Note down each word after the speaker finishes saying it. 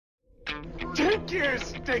Take your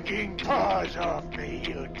stinking paws off me,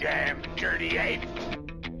 you damn dirty ape!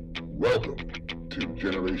 Welcome to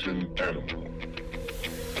Generation Animal.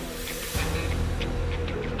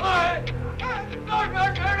 I am not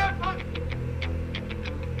an animal!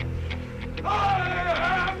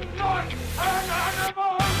 I am not an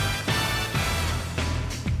animal!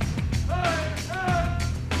 I am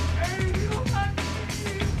a human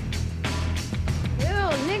being! Ew,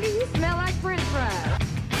 nigga, you smell like french fries.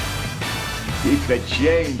 Keep the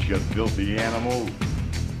change, you filthy animal.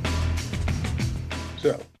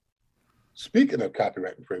 So, speaking of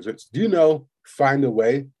copyright infringements, do you know, Find a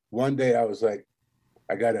Way? One day I was like,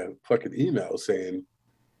 I got a fucking email saying,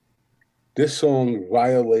 this song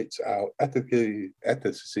violates our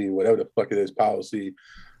ethicacy, whatever the fuck it is, policy,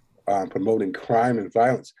 promoting crime and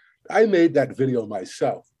violence. I made that video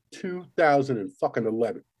myself,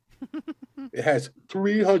 2011. It has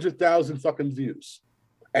 300,000 fucking views.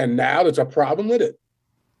 And now there's a problem with it.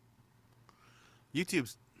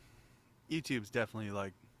 YouTube's definitely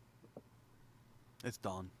like, it's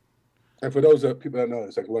done. And for those people that know,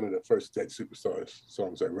 it's like one of the first Dead Superstars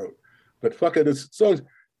songs I wrote. But fuck it, this song,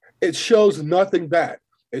 it shows nothing bad.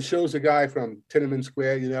 It shows a guy from Tiananmen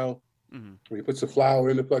Square, you know, when he puts a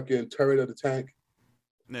flower in the fucking turret of the tank.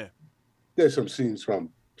 Yeah. There's some scenes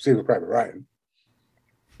from Saving Private Ryan.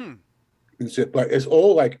 And shit, but it's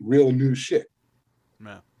all like real new shit.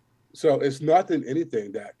 Yeah. So it's nothing,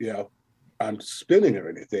 anything that, you know, I'm spinning or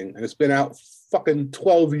anything. And it's been out fucking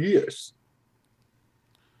 12 years.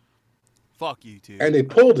 Fuck YouTube. And they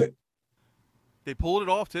pulled it. They pulled it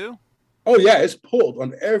off too? Oh, yeah, it's pulled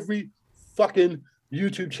on every fucking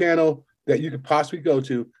YouTube channel that you could possibly go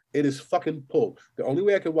to. It is fucking pulled. The only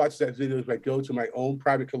way I can watch that video is if I go to my own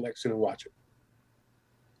private collection and watch it.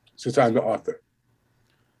 Since I'm the author.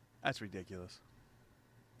 That's ridiculous.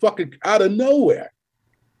 Fucking out of nowhere.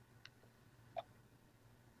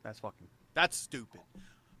 That's stupid.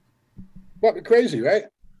 Fucking crazy, right?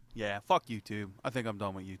 Yeah, fuck YouTube. I think I'm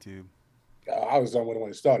done with YouTube. I was done when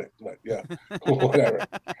it started, but yeah, whatever.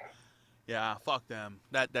 Yeah, fuck them.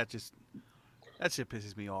 That shit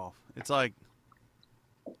pisses me off. It's like,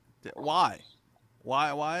 why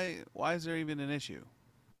is there even an issue?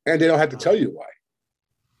 And they don't have to tell you why.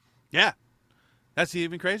 Yeah, that's the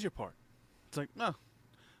even crazier part. It's like, no,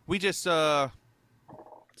 we just something's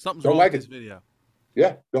Don't wrong like with this it. video.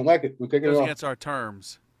 Yeah, don't like it. We're taking it Goes off. against our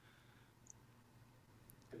terms.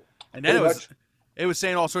 And then it was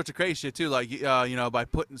saying all sorts of crazy shit too, like you know, by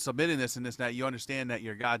submitting this and this and that, you understand that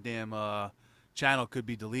your goddamn channel could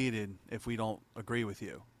be deleted if we don't agree with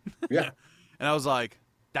you. Yeah. And I was like,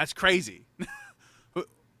 that's crazy.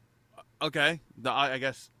 Okay, I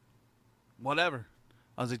guess whatever.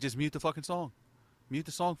 I was like, just mute the fucking song. Mute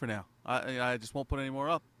the song for now. I just won't put any more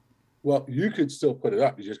up. Well, you could still put it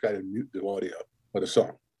up. You just got to mute the audio for the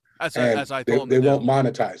song. As I they, told they them, won't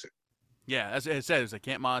monetize it. Yeah, as it says, I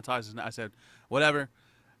can't monetize it. I said, whatever,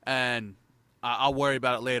 and I'll worry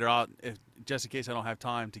about it later. Just in case I don't have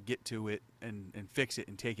time to get to it and fix it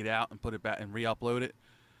and take it out and put it back and re-upload it.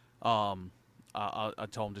 I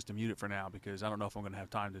told him just to mute it for now because I don't know if I'm gonna have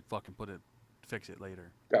time to fucking fix it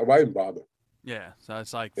later. Why even bother? Yeah, so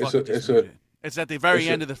it's like It's fuck it, just mute it. It's at the very it's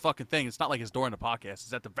end of the fucking thing. It's not like it's during the podcast.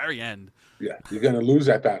 It's at the very end. Yeah, you're gonna lose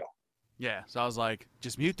that battle. Yeah, so I was like,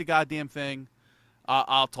 just mute the goddamn thing.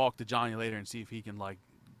 I'll talk to Johnny later and see if he can like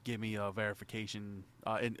give me a verification.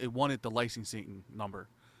 It wanted the licensing number,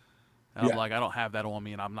 and I'm like, I don't have that on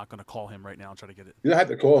me, and I'm not going to call him right now and try to get it. You don't have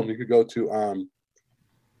to call him. You could go to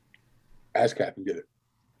ASCAP and get it.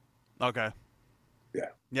 Okay. Yeah.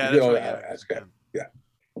 Yeah, You that's go right. to ASCAP. Yeah.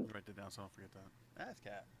 Write that down so I don't forget that.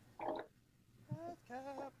 ASCAP.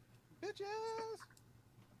 ASCAP. Bitches.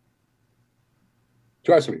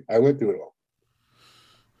 Trust me, I went through it all.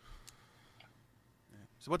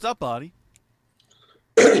 So what's up, buddy?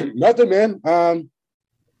 Nothing, man.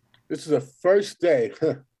 This is the first day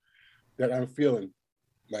that I'm feeling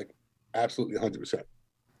like absolutely 100%.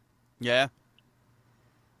 Yeah.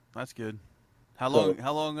 That's good. How long?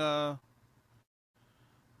 Was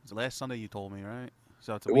it last Sunday you told me, right?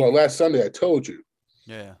 So it's a week. Well, last Sunday I told you.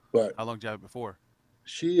 Yeah. But how long did you have it before?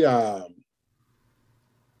 She so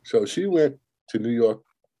she went to New York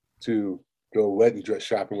to go wedding dress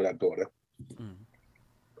shopping with our daughter.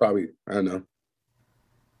 Probably, I don't know.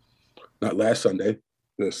 Not last Sunday,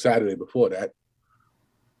 the Saturday before that.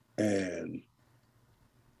 And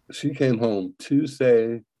she came home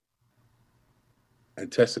Tuesday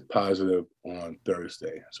and tested positive on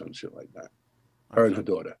Thursday or some shit like that. Her and her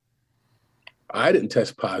daughter. I didn't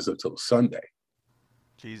test positive till Sunday.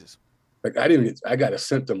 Jesus. Like I got a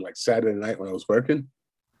symptom like Saturday night when I was working,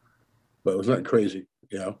 but it was nothing crazy.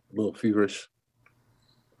 you know, a little feverish.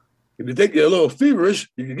 If you think you're a little feverish,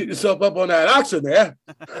 you can get yourself up on that oxygen there.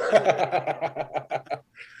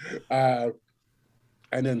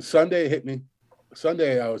 And then Sunday hit me.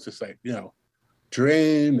 Sunday, I was just like, you know,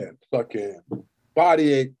 drained and fucking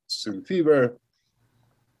body aches and fever.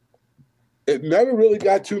 It never really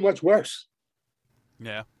got too much worse.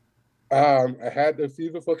 Yeah. I had the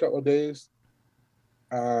fever for a couple of days.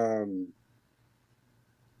 The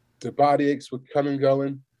body aches would come and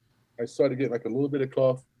going. I started getting like a little bit of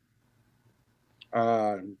cough.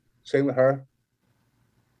 Same with her.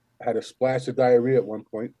 I had a splash of diarrhea at one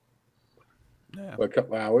point for a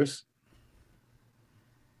couple of hours.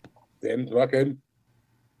 Then fucking,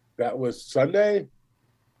 that was Sunday,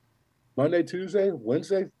 Monday, Tuesday,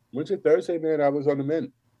 Wednesday, Thursday, man, I was on the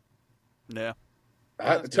mend. Yeah.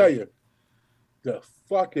 I have to tell you, the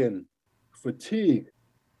fucking fatigue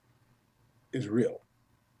is real.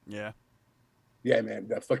 Yeah. Yeah, man,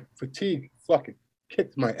 that fucking fatigue fucking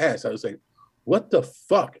kicked my ass. I was like, what the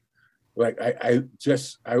fuck? Like, I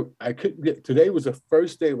couldn't get, today was the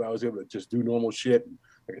first day where I was able to just do normal shit. And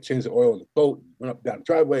I could change the oil in the boat, and went up down the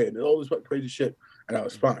driveway, and all this fucking crazy shit, and I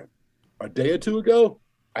was fine. A day or two ago,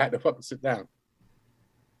 I had to fucking sit down.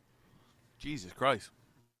 Jesus Christ.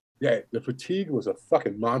 Yeah, the fatigue was a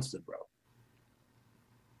fucking monster, bro.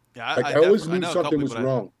 Yeah, I always knew something was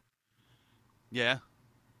wrong. Yeah.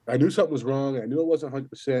 I knew something was wrong. I knew it wasn't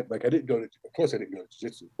 100%. Like, I didn't go to, of course I didn't go to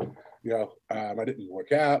jiu-jitsu. You know, I didn't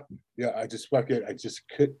work out. Yeah, I just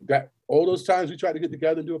could, all those times we tried to get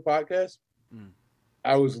together and do a podcast,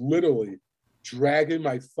 I was literally dragging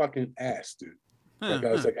my fucking ass, dude. Like,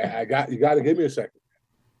 I was like, you got to give me a second.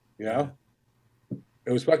 You know?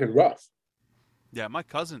 It was fucking rough. Yeah, my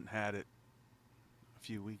cousin had it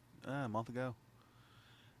a month ago.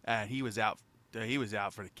 And he was out for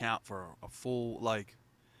the count for a full, like,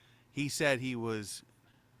 he said his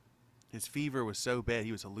fever was so bad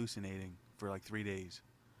he was hallucinating for like 3 days.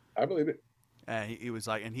 I believe it. And he was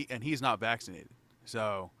like, and he's not vaccinated,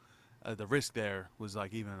 so the risk there was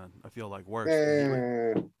like even I feel like worse.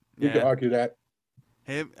 You can argue that.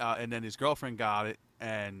 Him and then his girlfriend got it,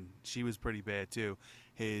 and she was pretty bad too.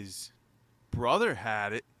 His brother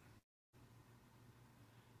had it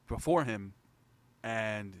before him,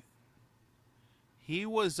 and he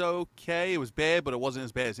was okay. It was bad, but it wasn't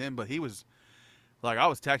as bad as him. But he was like, I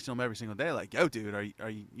was texting him every single day, like, "Yo, dude, are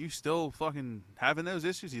you still fucking having those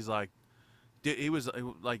issues?" He's like, he was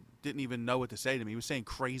like, didn't even know what to say to me. He was saying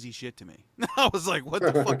crazy shit to me. I was like, "What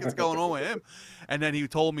the fuck is going on with him?" And then he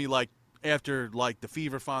told me, like, after like the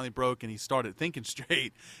fever finally broke and he started thinking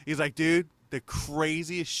straight, he's like, "Dude, the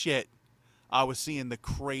craziest shit. I was seeing the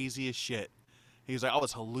craziest shit." He's like, "I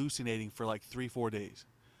was hallucinating for like 3-4 days."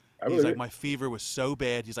 He's like, "My fever was so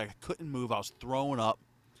bad." He's like, "I couldn't move. I was throwing up."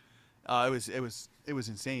 It was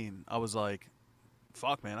insane. I was like,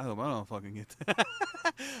 "Fuck, man. I hope I don't fucking get that."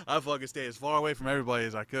 I fucking stay as far away from everybody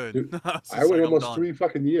as I could. Dude, I went almost 3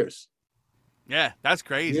 fucking years. Yeah, that's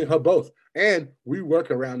crazy. Me and her both, and we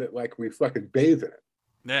work around it like we fucking bathe in it.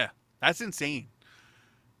 Yeah, that's insane.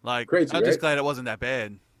 Like, crazy, I'm just right? glad it wasn't that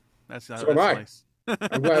bad. That's So am I. nice.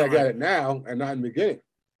 I'm glad I got it now and not in the beginning.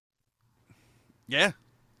 Yeah,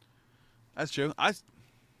 that's true. I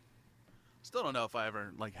still don't know if I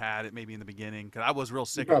ever like had it maybe in the beginning because I was real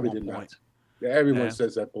sick at one point. Yeah, everyone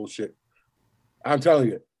says that bullshit. I'm telling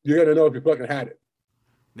you, you're gonna know if you fucking had it.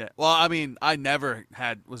 Yeah. Well, I mean, I never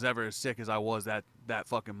was ever as sick as I was that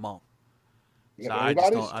fucking month. So I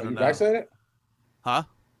just don't, Are you vaccinated? Huh?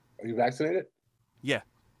 Are you vaccinated? Yeah.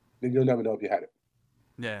 Then you'll never know if you had it.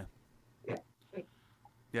 Yeah.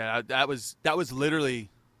 Yeah. That was literally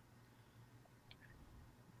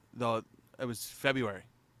it was February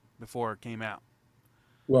before it came out.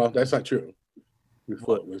 Well, that's not true.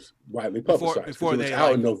 Before it was widely publicized. Before it was they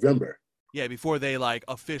out in November. Yeah, before they like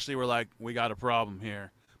officially were like, "We got a problem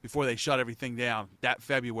here." Before they shut everything down, that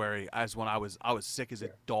February is when I was sick as a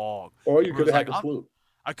dog. Or you could have had the flu.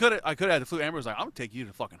 I could have had the flu. Amber was like, "I'm gonna take you to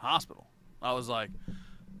the fucking hospital." I was like,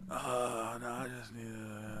 no, I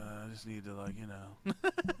just need to like, you know.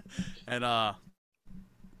 And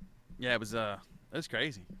yeah, it was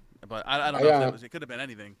crazy. But I don't know if that was, it could have been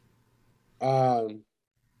anything.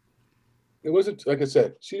 It wasn't, like I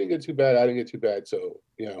said, she didn't get too bad, I didn't get too bad, so,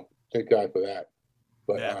 you know, thank God for that.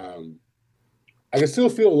 But yeah. I can still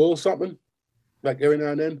feel a little something, like every now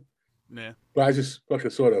and then. Yeah. But I just fucking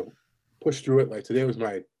sort of pushed through it. Like yesterday was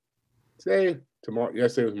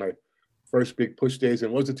my first big push days,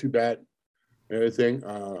 and it wasn't too bad and everything.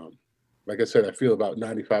 Like I said, I feel about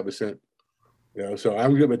 95%, you know, so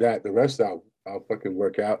I'm good with that. The rest I'll fucking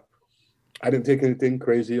work out. I didn't take anything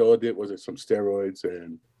crazy. All I did was some steroids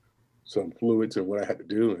and some fluids and what I had to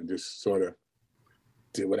do, and just sort of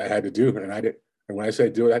did what I had to do. And I did. And when I say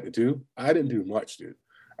do what I had to do, I didn't do much, dude.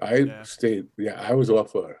 I stayed. Yeah, I was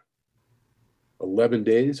off for 11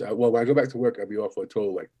 days. Well, when I go back to work, I'll be off for a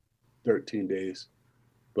total like 13 days.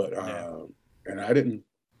 But and I didn't.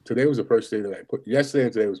 Today was the first day that I put. Yesterday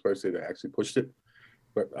and today was the first day that I actually pushed it.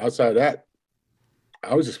 But outside of that,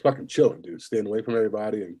 I was just fucking chilling, dude, staying away from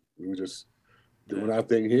everybody, and we were just doing our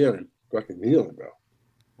thing here and fucking healing, bro.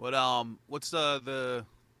 What's the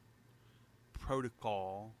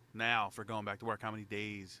protocol now for going back to work? How many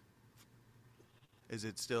days? Is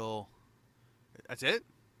it still? That's it?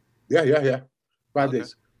 Yeah. 5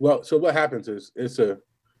 days. Well, so what happens is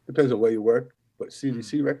depends on where you work, but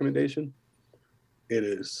CDC recommendation, it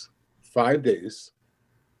is 5 days,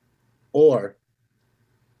 or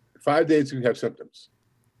 5 days if you have symptoms.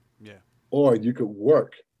 Yeah. Or you could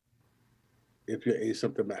work if you're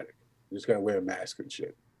asymptomatic. You just gotta wear a mask and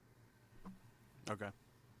shit. Okay.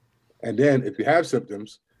 And then if you have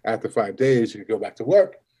symptoms, after 5 days, you can go back to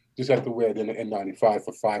work. Just have to wear the N95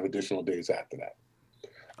 for 5 additional days after that.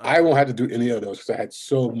 I won't have to do any of those because I have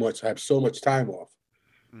so much time off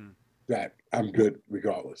that I'm good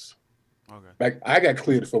regardless. Okay. Like I got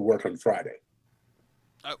cleared for work on Friday.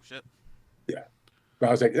 Oh shit. Yeah. But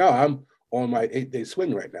I was like, no, I'm on my 8-day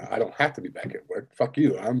swing right now. I don't have to be back at work. Fuck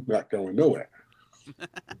you. I'm not going nowhere.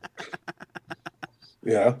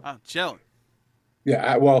 Yeah. I'm chilling.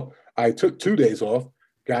 Yeah. I took 2 days off,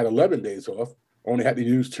 got 11 days off, only had to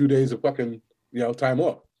use 2 days of fucking, time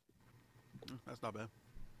off. That's not bad.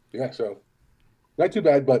 Yeah. So not too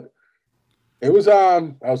bad, but it was, I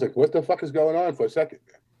was like, what the fuck is going on for a second?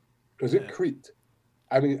 Because it creeped.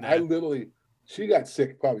 I mean, I literally, she got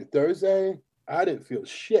sick probably Thursday. I didn't feel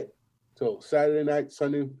shit till Saturday night,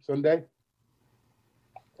 Sunday.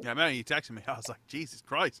 Yeah, I remember you texted me. I was like, Jesus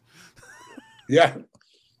Christ. Yeah.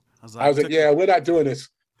 I was like, yeah, we're not doing this.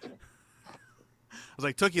 I was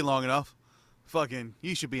like, took you long enough. Fucking,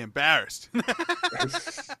 you should be embarrassed.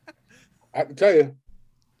 I can tell you,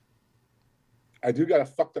 I do got a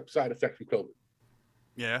fucked up side effect from COVID.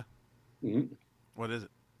 Yeah? Mm-hmm. What is it?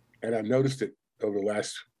 And I noticed it over the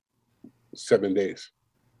last 7 days.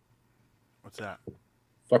 What's that?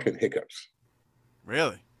 Fucking hiccups.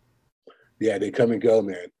 Really? Yeah, they come and go,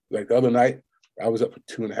 man. Like the other night, I was up for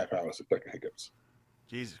 2.5 hours of fucking hiccups.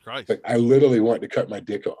 Jesus Christ. Like I literally wanted to cut my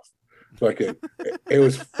dick off. Fucking, it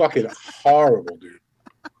was fucking horrible, dude.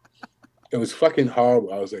 It was fucking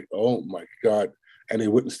horrible. I was like, oh my God. And they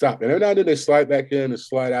wouldn't stop. And every now and then they slide back in and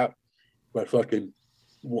slide out. But fucking,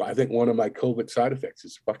 I think one of my COVID side effects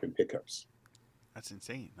is fucking hiccups. That's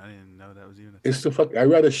insane. I didn't know that was even a thing. It's the fuck. I'd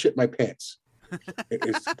rather shit my pants.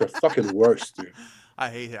 It's the fucking worst, dude. I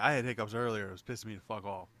hate it. I had hiccups earlier. It was pissing me the fuck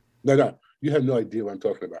off. No. You have no idea what I'm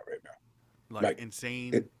talking about right now. Like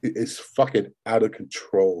insane. It's fucking out of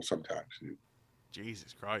control sometimes, dude.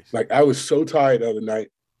 Jesus Christ. Like I was so tired the other night.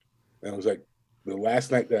 And I was like, the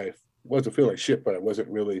last night that I wasn't feeling like shit, but I wasn't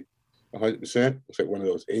really 100%. It's like one of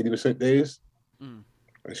those 80% days. And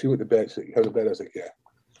she went to bed. She said, you go to bed? I was like, yeah.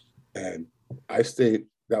 And I stayed.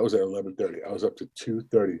 That was at 11:30. I was up to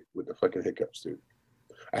 2:30 with the fucking hiccups, dude.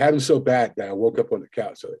 I had them so bad that I woke up on the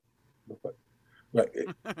couch.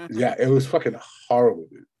 Yeah, it was fucking horrible,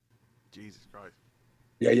 dude. Jesus Christ.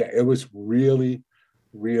 Yeah. It was really,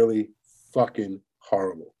 really fucking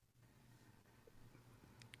horrible.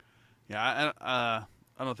 Yeah, I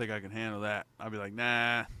don't think I can handle that. I'd be like,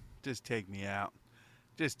 nah, just take me out.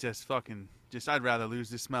 Just I'd rather lose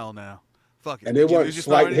the smell now. Fuck it. And they weren't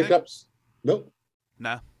slight hiccups. Nope.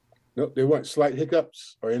 No. Nope. They weren't slight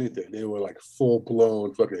hiccups or anything. They were like full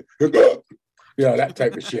blown fucking, that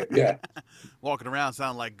type of shit. Yeah. Walking around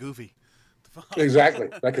sounding like Goofy. Exactly.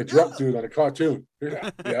 Like a drunk dude on a cartoon. Yeah.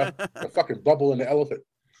 A fucking bubble in the elephant.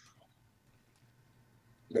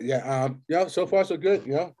 But yeah, so far so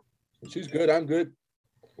good. She's good. I'm good.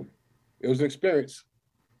 It was an experience.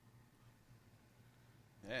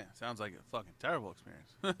 Yeah, sounds like a fucking terrible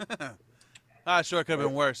experience. Sure could have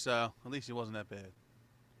been worse, so at least it wasn't that bad.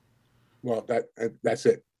 Well, that's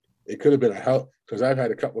it. It could have been a help because I've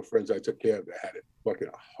had a couple of friends I took care of that had it fucking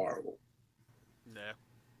horrible. Yeah.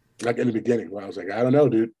 Like in the beginning where I was like, I don't know,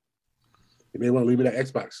 dude. You may want to leave me that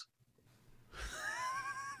Xbox.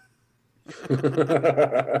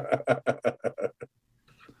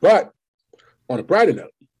 But on a brighter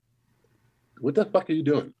note, what the fuck are you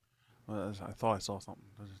doing? Well, I thought I saw something.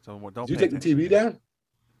 Don't Did you take the TV down?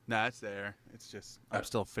 Nah, it's there. It's just I'm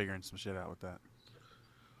still figuring some shit out with that.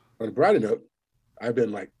 On a brighter note, I've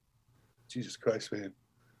been like, Jesus Christ, man.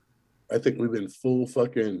 I think we've been full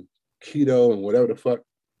fucking keto and whatever the fuck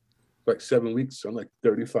for like 7 weeks. I'm like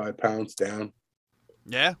 35 pounds down.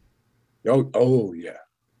 Yeah? Oh yeah.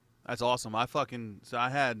 That's awesome. So I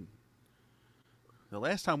had the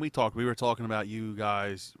last time we talked, we were talking about you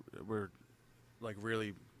guys were like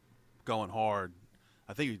really going hard.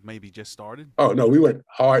 I think you maybe just started. Oh no, we went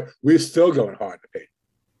hard. We're still going hard to pay.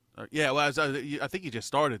 Yeah, well, I think you just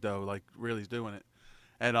started though, like really doing it.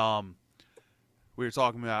 And we were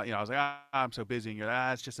talking about, I was like, I'm so busy, and you're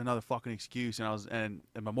like, it's just another fucking excuse. And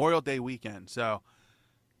Memorial Day weekend, so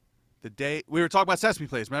the day we were talking about Sesame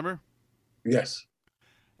Place, remember? Yes.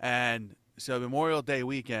 And so Memorial Day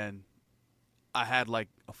weekend, I had like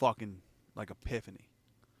a fucking like epiphany,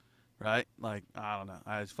 right? Like I don't know,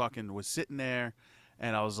 I was sitting there,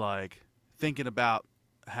 and I was like thinking about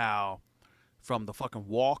how from the fucking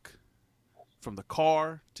walk, from the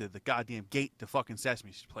car to the goddamn gate to fucking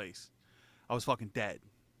Sesame Place, I was fucking dead.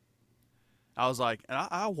 I was like, and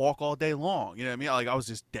I walk all day long, you know what I mean? Like I was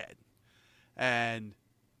just dead, and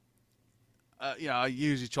I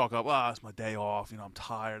usually chalk up, it's my day off. I'm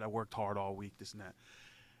tired. I worked hard all week, this and that.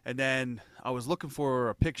 And then I was looking for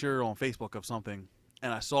a picture on Facebook of something,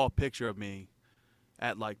 and I saw a picture of me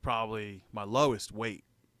at like probably my lowest weight,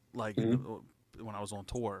 like when I was on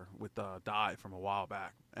tour with Dive from a while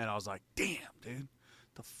back. And I was like, damn, dude,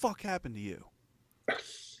 the fuck happened to you?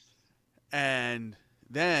 And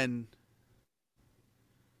then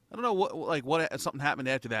I don't know what something happened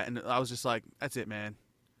after that, and I was just like, that's it, man.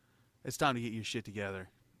 It's time to get your shit together.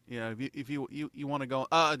 If you want to go.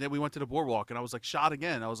 Then we went to the boardwalk, and I was like shot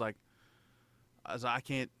again. I was like, I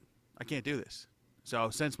can't do this. So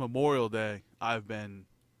since Memorial Day, I've been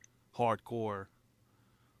hardcore,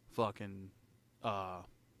 fucking. I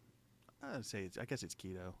guess it's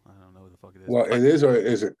keto. I don't know what the fuck it is. Well, it is or it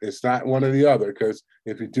isn't. It's not one or the other, because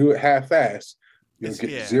if you do it half-assed, you'll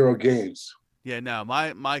get 0 gains. Yeah, no,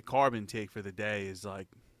 my carb intake for the day is like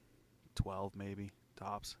 12 maybe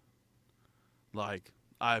tops. Like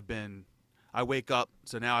I wake up,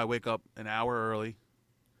 so now I wake up an hour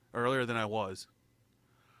earlier than I was.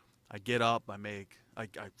 I get up, I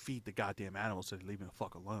feed the goddamn animals so they leave me the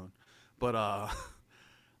fuck alone. But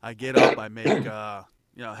I get up, I make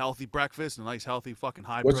healthy breakfast, a nice healthy fucking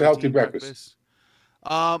high What's protein a healthy breakfast?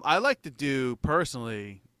 I like to do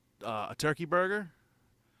personally a turkey burger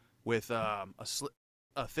with a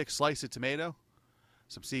thick slice of tomato,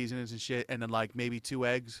 some seasonings and shit, and then like maybe 2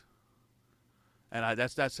 eggs. And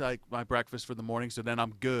that's like my breakfast for the morning. So then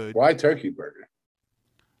I'm good. Why turkey burger?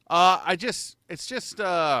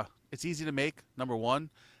 It's easy to make. Number one,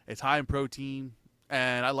 it's high in protein,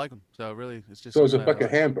 and I like them. So really, it's just. So it's a fucking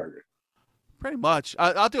hamburger. Pretty much.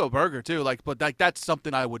 I'll do a burger too. But that's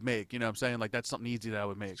something I would make. You know what I'm saying? Like that's something easy that I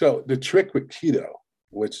would make. So the trick with keto,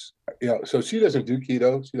 which so she doesn't do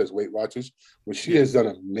keto. She does Weight Watchers, which she has done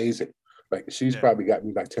amazing. Like she's probably got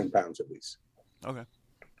me like 10 pounds at least. Okay.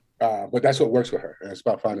 But that's what works for her. And it's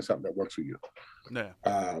about finding something that works for you. Yeah.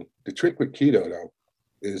 The trick with keto, though,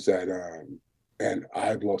 is that, and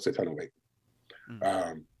I've lost a ton of weight.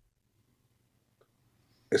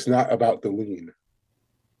 It's not about the lean.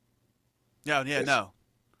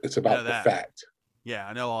 It's about the fat. Yeah,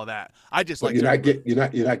 I know all that. I just like you're not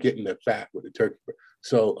getting the fat with the turkey.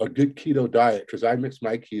 So a good keto diet, because I mix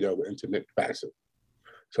my keto with intermittent fasting.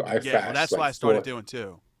 So I fast. Well, that's what I started doing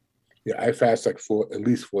too. Yeah, I fast like at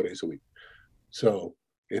least 4 days a week. So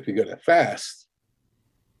if you're gonna fast,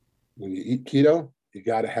 when you eat keto, you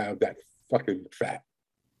gotta have that fucking fat.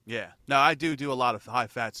 Yeah. No, I do a lot of high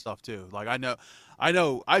fat stuff too. Like I know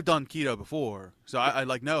I've done keto before, so I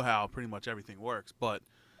like know how pretty much everything works. But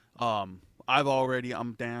I'm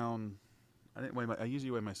down. I usually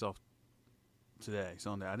weigh myself today,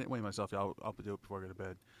 Sunday. I didn't weigh myself. I'll do it before I go to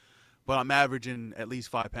bed. But I'm averaging at least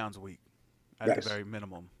 5 pounds a week at the very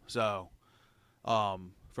minimum. So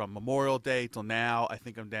from Memorial Day till now, I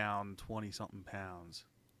think I'm down 20-something pounds.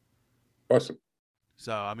 Awesome.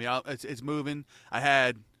 So I mean, it's moving. I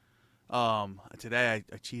had today.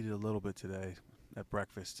 I cheated a little bit today at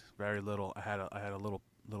breakfast. Very little. I had a little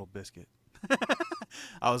biscuit.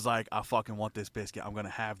 I was like, I fucking want this biscuit. I'm gonna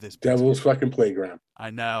have this biscuit. Devil's fucking playground. I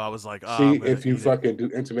know. I was like, see, if you fucking do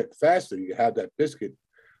intermittent fasting, you have that biscuit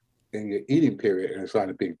in your eating period, and it's not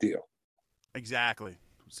a big deal. Exactly.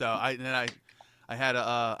 So I had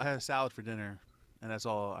a salad for dinner, and that's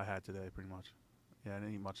all I had today, pretty much. Yeah, I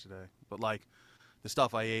didn't eat much today, but like the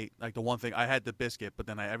stuff I ate, like the one thing I had the biscuit, but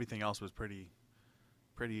then everything else was pretty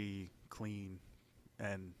clean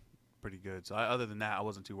and pretty good. So other than that, I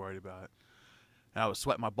wasn't too worried about it. And I was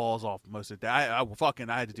sweating my balls off most of the day. I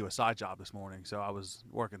had to do a side job this morning, so I was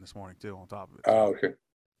working this morning too on top of it. Oh, okay.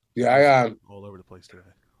 Yeah, all over the place today.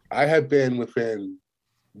 I have been within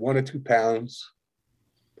 1 or 2 pounds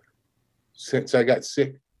since I got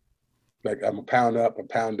sick. Like I'm a pound up, a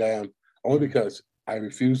pound down. only because I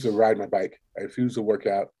refuse to ride my bike. I refuse to work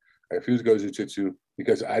out. I refuse to go to jiu-jitsu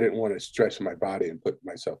because I didn't want to stretch my body and put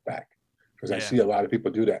myself back. Because I see a lot of people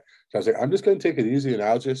do that. So I was like, I'm just going to take it easy and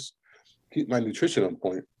I'll just keep my nutrition on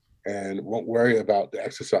point and won't worry about the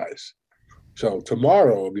exercise. So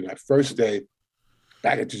tomorrow will be my first day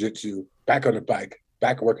back at jiu-jitsu, back on the bike,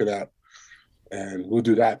 back working out, and we'll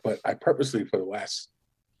do that. But I purposely, for the last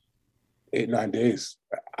 8-9 days,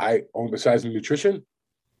 besides the nutrition,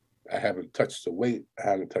 I haven't touched the weight, I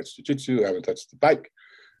haven't touched jiu-jitsu, I haven't touched the bike.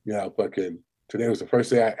 You know, fucking today was the first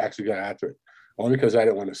day I actually got after it, only because I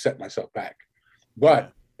didn't want to set myself back.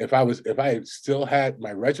 But if I had still had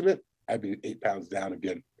my regiment, I'd be 8 pounds down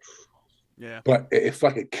again. Yeah. But it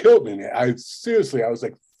fucking killed me, man. I was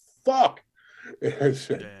like, fuck. Yeah.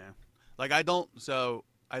 Like I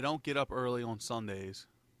don't get up early on Sundays,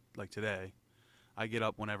 like today. I get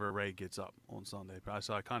up whenever Ray gets up on Sunday.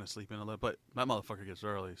 So I kind of sleep in a little, but my motherfucker gets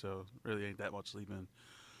early, so really ain't that much sleeping.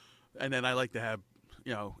 And then I like to have,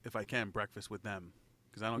 you know, if I can, breakfast with them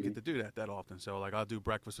because I don't get to do that often. So like I'll do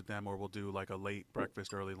breakfast with them, or we'll do like a late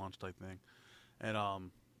breakfast, early lunch type thing. And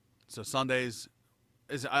so Sundays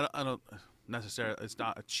I don't necessarily, it's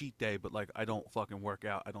not a cheat day, but like I don't fucking work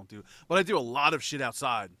out. But I do a lot of shit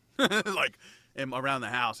outside, like around the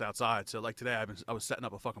house outside. So like today I was setting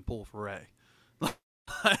up a fucking pool for Ray.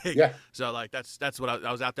 Yeah. So like that's what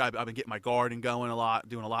I was out there. I've been getting my garden going a lot,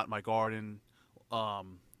 doing a lot in my garden.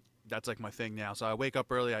 That's like my thing now. So I wake up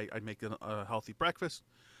early. I make a healthy breakfast.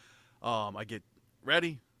 I get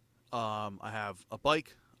ready. I have a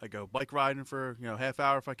bike. I go bike riding for half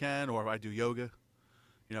hour if I can, or I do yoga.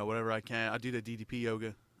 Whatever I can. I do the DDP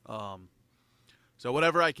yoga. So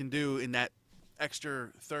whatever I can do in that extra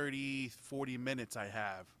 30-40 minutes I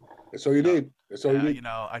have. That's all you need. That's all you need.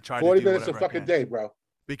 I try 40 to do minutes a fucking day, bro.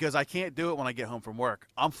 Because I can't do it when I get home from work.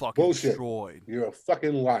 I'm fucking destroyed. You're a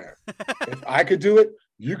fucking liar. If I could do it,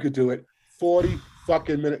 you could do it. 40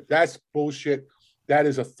 fucking minutes. That's bullshit. That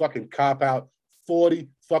is a fucking cop-out. 40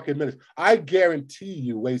 fucking minutes. I guarantee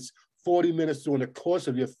you waste 40 minutes during the course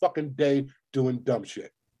of your fucking day doing dumb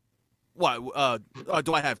shit. What?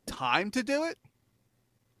 Do I have time to do it?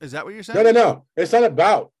 Is that what you're saying? No. It's not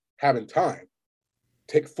about having time.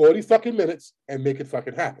 Take 40 fucking minutes and make it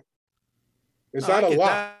fucking happen. It's not a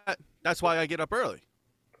lot. That's why I get up early.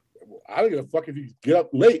 I don't give a fuck if you get up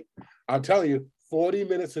late. I'm telling you, 40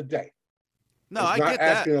 minutes a day. No, I get that. Not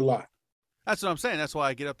asking a lot. That's what I'm saying. That's why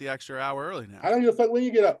I get up the extra hour early now. I don't give a fuck when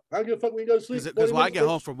you get up. I don't give a fuck when you go to sleep. Because when I get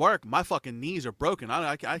home from work, my fucking knees are broken.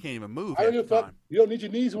 I can't even move. I don't give a fuck. You don't need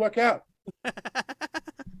your knees to work out.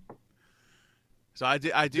 So I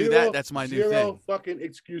do that. That's my new thing. Zero fucking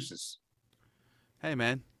excuses. Hey,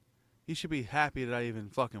 man. You should be happy that I even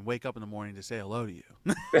fucking wake up in the morning to say hello to you.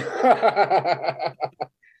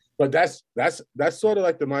 But that's sort of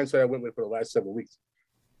like the mindset I went with for the last 7 weeks.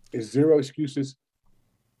 Is zero excuses.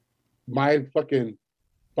 My fucking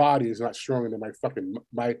body is not stronger than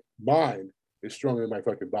my mind is stronger than my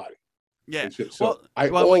fucking body. Yeah. So I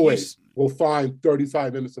always will find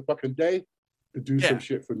 35 minutes a fucking day to do some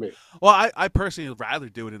shit for me. Well, I personally would rather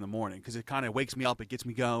do it in the morning because it kind of wakes me up. It gets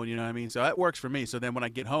me going. You know what I mean? So that works for me. So then when I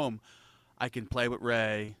get home, I can play with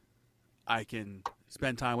Ray. I can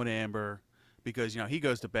spend time with Amber because, he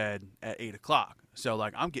goes to bed at 8 o'clock. So,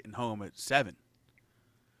 like, I'm getting home at 7.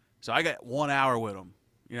 So I got 1 hour with him.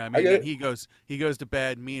 You know what I mean? And he goes to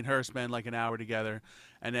bed. Me and her spend like an hour together.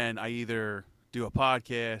 And then I either do a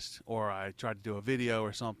podcast or I try to do a video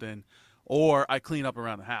or something. Or I clean up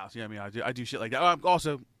around the house. You know what I mean? I do shit like that. I'm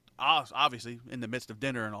also, obviously, in the midst of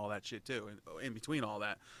dinner and all that shit, too. In between all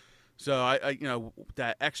that. So, I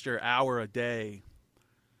that extra hour a day.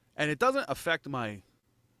 And it doesn't affect my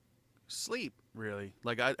sleep, really.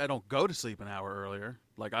 Like, I don't go to sleep an hour earlier.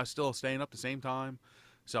 Like, I'm still staying up the same time.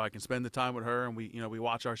 So I can spend the time with her and we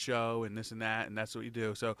watch our show and this and that's what you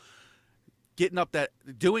do. So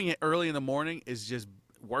doing it early in the morning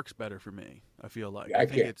works better for me. I feel like. I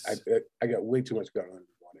can't. I got way too much going on in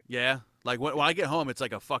the morning. Yeah. Like when I get home, it's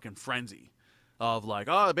like a fucking frenzy of like,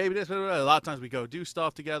 oh, baby, this, blah, blah, blah. A lot of times we go do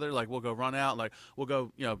stuff together. Like we'll go run out, like we'll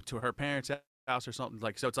go, to her parents' house or something.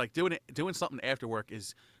 Like, so it's like doing something after work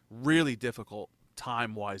is really difficult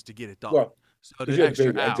time wise to get it done. Well, so the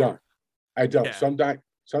extra baby, hour. I don't. Yeah.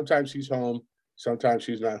 Sometimes she's home. Sometimes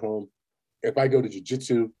she's not home. If I go to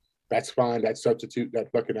jiu-jitsu, that's fine. That substitute that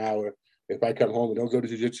fucking hour. If I come home and don't go to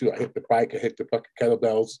jiu-jitsu, I hit the bike, I hit the fucking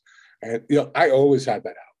kettlebells. And, I always have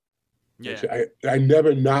that hour. Yeah. I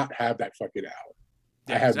never not have that fucking hour.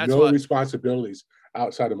 Yeah, I have no responsibilities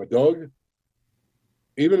outside of my dog.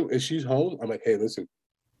 Even if she's home, I'm like, hey, listen,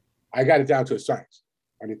 I got it down to a science.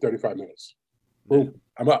 I need 35 minutes. Boom,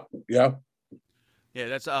 I'm up. Yeah. Yeah,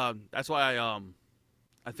 that's why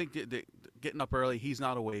I think getting up early. He's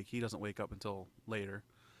not awake. He doesn't wake up until later,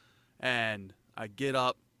 and I get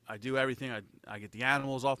up. I do everything. I get the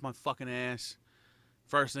animals off my fucking ass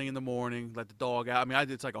first thing in the morning. Let the dog out. I mean,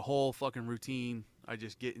 it's like a whole fucking routine. I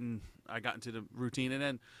got into the routine,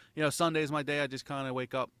 and then Sunday's my day. I just kind of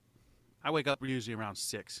wake up. I wake up usually around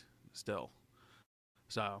 6 still,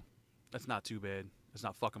 so that's not too bad. It's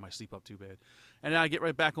not fucking my sleep up too bad. And then I get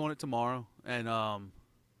right back on it tomorrow. And,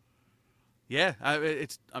 yeah,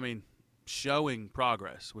 it's showing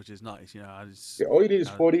progress, which is nice. Yeah, all you need is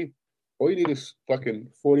 40. All you need is fucking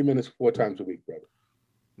 40 minutes 4 times a week, brother.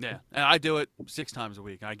 Yeah, and I do it 6 times a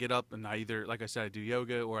week. I get up and I either, like I said, I do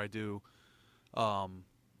yoga or I do, I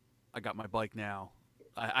got my bike now.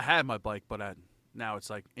 I had my bike, but now it's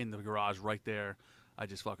like in the garage right there. I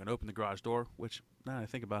just fucking open the garage door, which now that I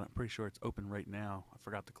think about it, I'm pretty sure it's open right now. I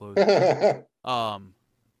forgot to close it.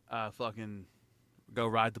 Fucking go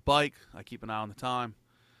ride the bike. I keep an eye on the time.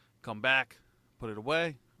 Come back, put it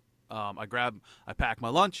away. I pack my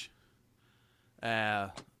lunch.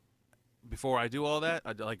 Before I do all that,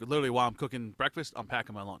 literally while I'm cooking breakfast, I'm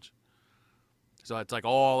packing my lunch. So it's like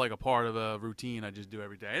all like a part of a routine I just do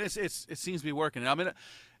every day, and it seems to be working.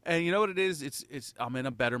 And you know what it is? I'm in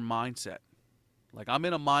a better mindset. Like, I'm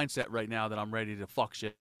in a mindset right now that I'm ready to fuck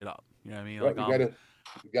shit up. You know what I mean? Well, Like,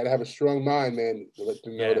 you gotta have a strong mind, man, to let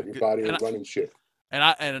them know that your body ain't running shit. And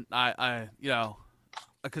I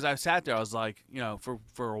because I sat there, I was like,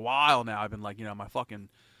 for a while now, I've been like, my fucking.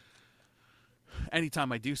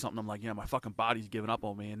 Anytime I do something, I'm like, my fucking body's giving up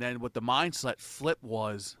on me. And then what the mindset flip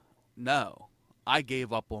was, no, I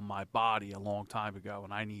gave up on my body a long time ago,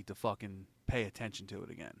 and I need to fucking pay attention to it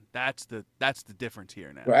again. That's the difference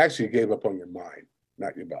here now. Well, actually, you gave up on your mind,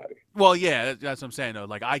 not your body. Well, yeah, that's what I'm saying though.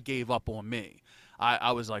 Like, I gave up on me.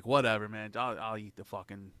 I was like, whatever, man. I'll eat the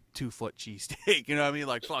fucking 2-foot cheesesteak. You know what I mean?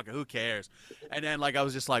 Like, fuck it, who cares? And then I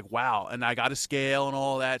was just like, wow. And I got a scale and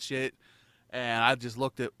all that shit. And I just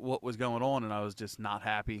looked at what was going on, and I was just not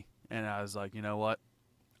happy. And I was like, you know what?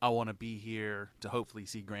 I want to be here to hopefully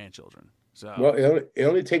see grandchildren. So, well, it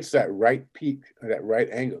only takes that right peak, that right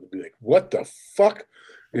angle to be like, what the fuck?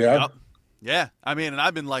 Yeah. Yep. Yeah. I mean, and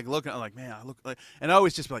I've been like looking, I'm like, man, I look like, and I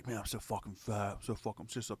always just be like, man, I'm so fucking fat. I'm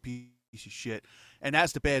just a piece of shit. And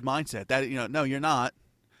that's the bad mindset. That, no, you're not.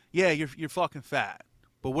 Yeah, you're fucking fat.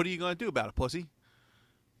 But what are you going to do about it, pussy?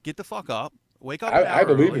 Get the fuck up. Wake up. I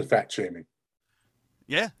believe in fat shaming.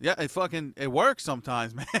 Yeah, it works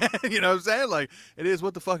sometimes, man. You know what I'm saying? Like, it is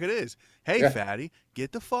what the fuck it is. Hey, fatty,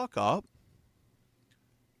 get the fuck up.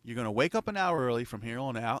 You're going to wake up an hour early from here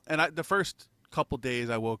on out. And the first couple days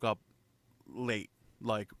I woke up late.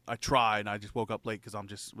 Like, I tried, and I just woke up late because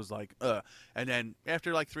was like, And then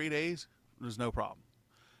after like 3 days, there's no problem.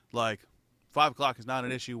 Like, 5 o'clock is not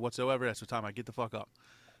an issue whatsoever. That's the time I get the fuck up.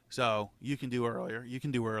 So you can do earlier. You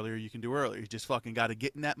can do earlier. You can do earlier. You just fucking got to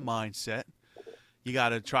get in that mindset. You got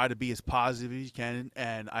to try to be as positive as you can.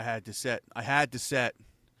 And I had to set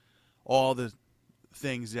all the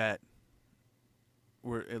things that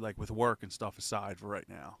were like with work and stuff aside for right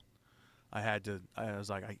now. I was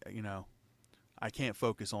like, I can't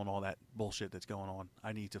focus on all that bullshit that's going on.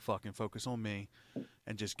 I need to fucking focus on me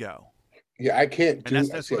and just go. Yeah, I can't do. And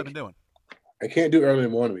that's what I've been doing. I can't do early in the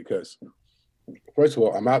morning because, first of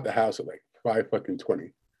all, I'm out the house at like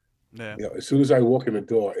 5:20. Yeah. As soon as I walk in the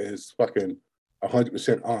door, it's fucking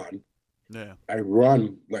 100% on. Yeah. I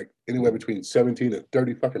run like anywhere between 17 and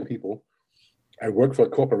 30 fucking people. I work for a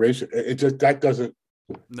corporation. It just, that doesn't.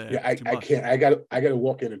 Yeah, I can't. I gotta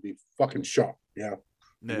walk in and be fucking sharp. Yeah.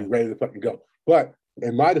 Be ready to fucking go. But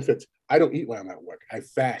in my defense, I don't eat when I'm at work. I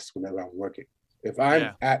fast whenever I'm working. If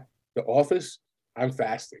I'm at the office, I'm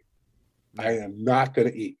fasting. Yeah. I am not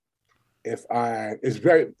gonna eat. I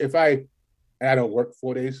don't work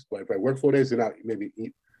 4 days, but if I work 4 days, then I'll maybe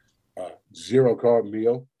eat a 0-carb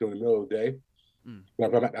meal during the middle of the day. But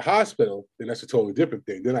if I'm at the hospital, then that's a totally different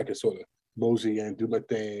thing. Then I can sort of mosey in, do my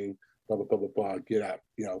thing, blah, blah, blah, blah, blah, get out,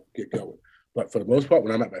 get going. But for the most part,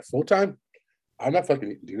 when I'm at my full time, I'm not fucking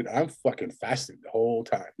eating, dude. I'm fucking fasting the whole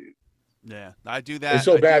time, dude. Yeah, I do that. It's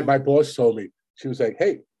so bad. My boss told me, she was like,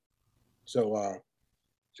 hey, so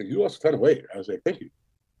you lost a ton of weight. I was like, thank you.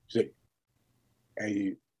 She's like, and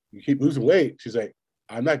you keep losing weight. She's like,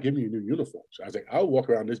 I'm not giving you new uniforms. I was like, I'll walk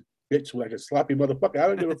around this bitch like a sloppy motherfucker. I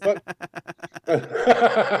don't give a fuck.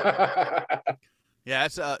 Yeah,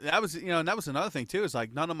 that was another thing too. It's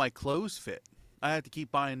like none of my clothes fit. I had to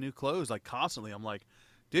keep buying new clothes like constantly. I'm like,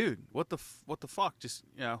 dude, what the fuck? Just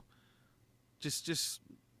just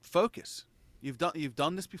focus. You've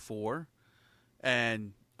done this before,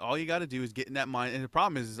 and all you got to do is get in that mind. And the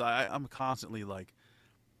problem is I'm constantly like,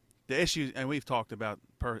 the issues, and we've talked about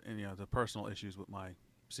the personal issues with my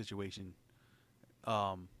situation.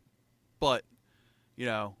 But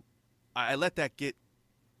I let that get,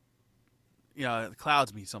 it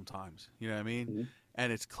clouds me sometimes. You know what I mean? Mm-hmm.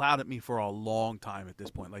 And it's clouded me for a long time at this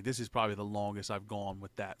point. Like, this is probably the longest I've gone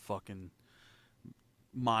with that fucking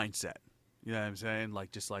mindset. You know what I'm saying?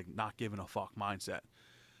 Like, just like not giving a fuck mindset.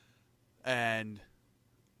 And,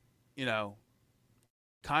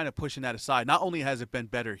 kind of pushing that aside. Not only has it been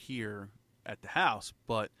better here at the house,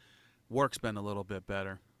 but work's been a little bit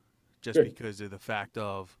better just Good. because of the fact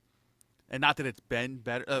of, and not that it's been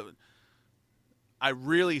better. I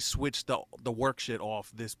really switched the work shit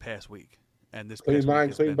off this past week. And this Clean past week mind,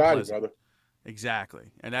 has clean been body, pleasant. brother.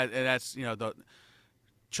 Exactly. And that's, the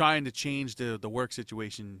trying to change the work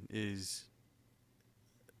situation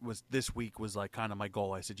was this week was like kind of my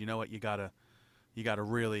goal. I said, you know what, you gotta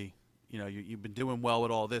really, you've been doing well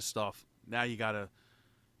with all this stuff. Now you gotta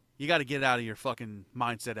get out of your fucking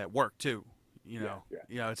mindset at work too.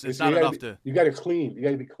 It's not enough to. You gotta clean. You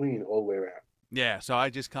gotta be clean all the way around. Yeah. So I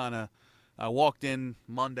just kind of walked in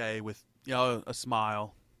Monday with a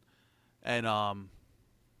smile, and I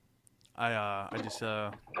just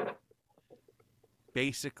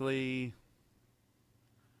basically,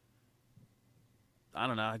 I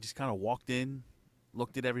don't know. I just kind of walked in,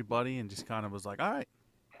 looked at everybody, and just kind of was like, all right,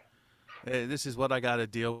 this is what I got to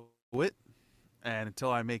deal with. And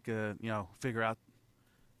until I make figure out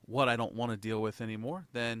what I don't want to deal with anymore,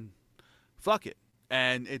 then fuck it.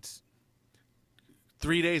 And it's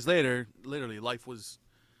 3 days later, literally, life was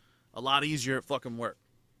a lot easier at fucking work.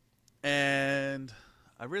 And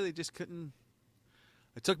I really just couldn't.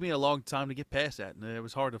 It took me a long time to get past that, and it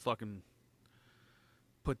was hard to fucking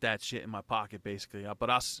put that shit in my pocket, basically. But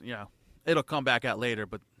it'll come back out later,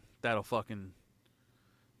 but that'll fucking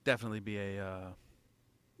definitely be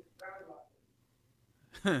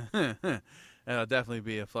it'll definitely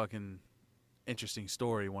be a fucking interesting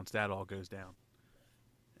story once that all goes down.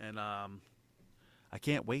 And I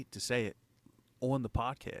can't wait to say it on the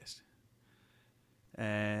podcast.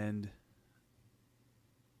 And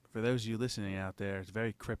for those of you listening out there, it's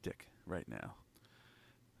very cryptic right now.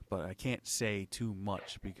 But I can't say too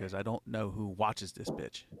much because I don't know who watches this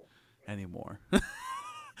bitch anymore.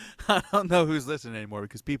 I don't know who's listening anymore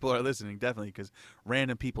because people are listening, definitely, because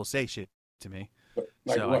random people say shit to me.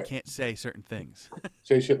 Like so what? I can't say certain things.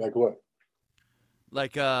 Say shit like what?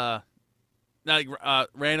 Like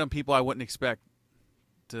random people I wouldn't expect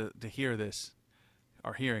to hear this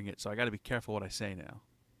are hearing it, so I got to be careful what I say now.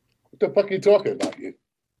 What the fuck are you talking about, you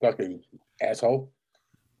fucking asshole?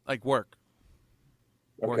 Like work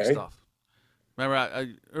stuff. Remember,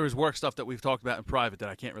 there was work stuff that we've talked about in private that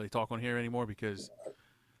I can't really talk on here anymore because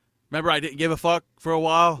remember I didn't give a fuck for a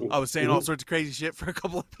while. I was saying all sorts of crazy shit for a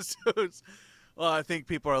couple episodes. Well, I think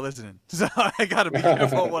people are listening, so I got to be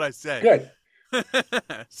careful what I say. Good.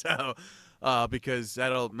 So, because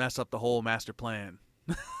that'll mess up the whole master plan.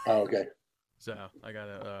 Oh, okay. So I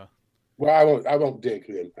gotta. Well, I won't dig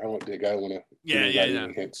then. I won't dig. I don't want to. Yeah.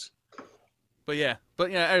 Hints. But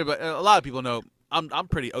everybody, a lot of people know I'm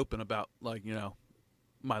pretty open about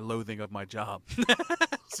my loathing of my job.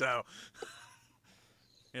 So,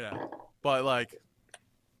 but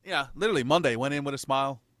literally Monday went in with a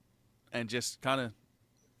smile, and just kind of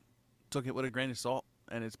took it with a grain of salt,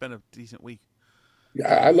 and it's been a decent week. Yeah,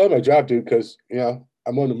 I love my job, dude, because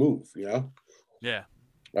I'm on the move. Yeah.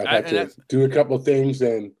 I've had to do a couple of things,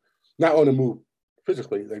 and not on the move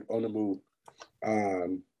physically, like on the move,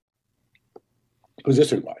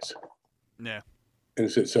 position wise. Yeah. And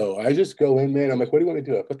so I just go in, man. I'm like, what do you want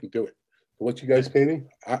to do? I fucking do it. For what you guys pay me,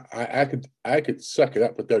 I could suck it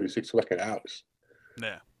up for 36 fucking hours.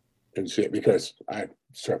 Yeah. And shit, because I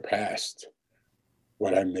surpassed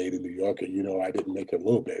what I made in New York, and I didn't make a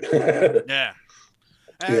little bit. Yeah.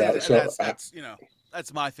 And so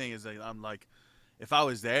that's my thing is that I'm like, if I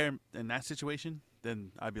was there in that situation,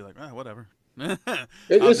 then I'd be like, whatever.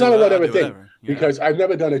 It's not a whatever thing because I've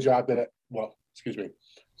never done a job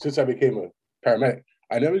since I became a paramedic,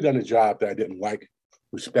 I never done a job that I didn't like,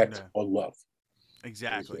 respect, or love.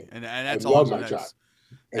 Exactly, and that's I all. love my job.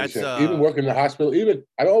 That's even working in the hospital. Even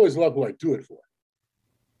I always love who I do it for.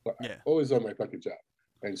 But yeah, I always love my fucking job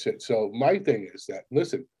and shit. So my thing is that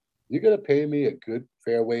listen, you're gonna pay me a good,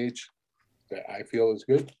 fair wage that I feel is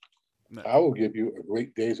good. No. I will give you a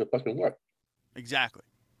great days of fucking work. Exactly.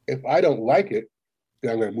 If I don't like it,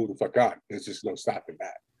 then I'm gonna move the fuck on. There's just no stopping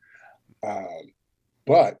that.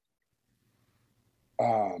 But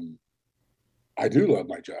I do love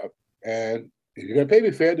my job, and if you're gonna pay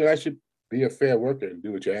me fair, then I should be a fair worker and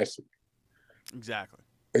do what you ask me. Exactly.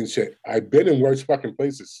 And shit, I've been in worse fucking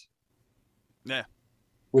places. Yeah.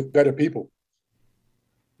 with better people.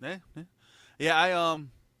 Yeah.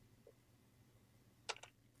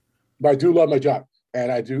 But I do love my job,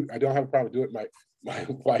 and I don't have a problem doing it. My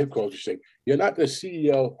wife calls me saying, "You're not the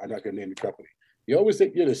CEO." I'm not going to name the company. You always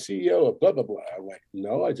think you're the CEO of blah blah blah. I'm like,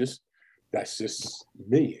 no, that's just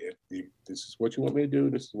me. If this is what you want me to do,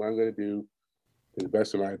 this is what I'm going to do to the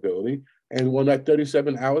best of my ability. And when that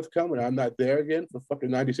 37 hours come and I'm not there again for fucking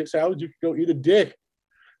 96 hours, you can go eat a dick.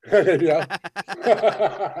 You know,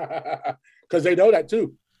 because they know that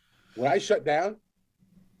too. When I shut down,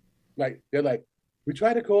 like they're like, "We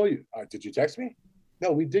tried to call you. Did you text me?"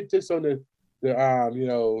 No, we did this on the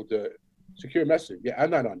secure messaging. Yeah, I'm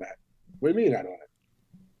not on that. What do you mean I'm on it?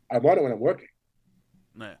 I'm on it when I'm working.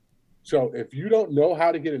 Yeah. So if you don't know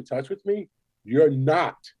how to get in touch with me, you're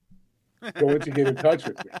not going to get in touch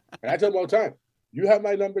with me. And I tell them all the time, you have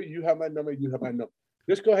my number, you have my number, you have my number.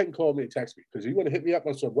 Just go ahead and call me and text me. Because if you want to hit me up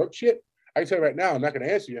on some work shit, I can tell you right now, I'm not going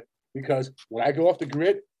to answer you. Because when I go off the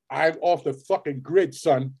grid, I'm off the fucking grid,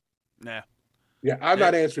 son. Yeah. Yeah, I'm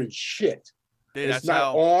not answering shit. Dude, it's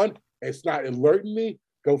not on. It's not alerting me.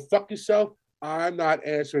 Go fuck yourself. I'm not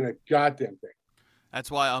answering a goddamn thing. That's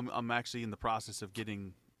why I'm actually in the process of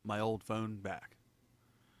getting my old phone back,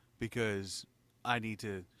 because I need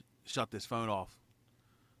to shut this phone off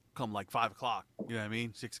come like 5 o'clock. You know what I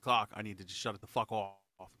mean? 6 o'clock. I need to just shut it the fuck off.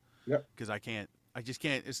 Yep. Because I just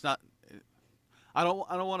can't. It's not. I don't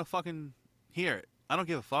want to fucking hear it. I don't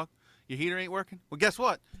give a fuck. Your heater ain't working. Well, guess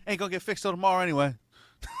what? Ain't gonna get fixed till tomorrow anyway.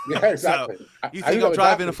 Yeah, exactly. So, you think I'm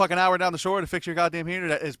driving a fucking hour down the shore to fix your goddamn heater?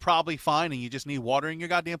 That is probably fine, and you just need water in your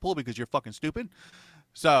goddamn pool because you're fucking stupid.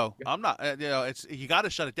 So I'm not. You got to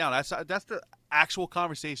shut it down. That's the actual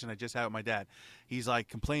conversation I just had with my dad. He's like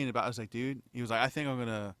complaining about. I was like, dude. He was like, I think I'm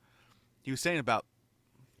gonna. He was saying about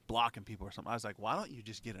blocking people or something. I was like, why don't you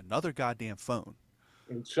just get another goddamn phone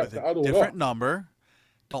and shut with the a other one different off. number?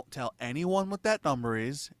 Don't tell anyone what that number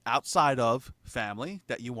is outside of family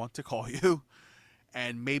that you want to call you.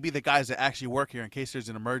 And maybe the guys that actually work here, in case there's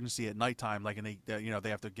an emergency at nighttime, like, and they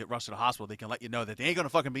have to get rushed to the hospital, they can let you know that they ain't gonna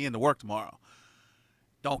fucking be in to work tomorrow.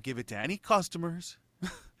 Don't give it to any customers,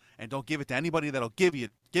 and don't give it to anybody that'll give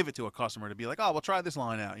it to a customer to be like, oh, we'll try this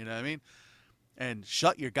line out. You know what I mean? And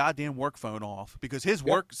shut your goddamn work phone off, because his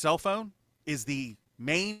work cell phone is the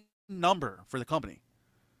main number for the company,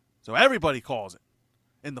 so everybody calls it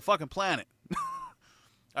in the fucking planet.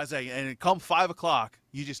 I say, and come 5 o'clock,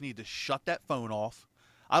 you just need to shut that phone off.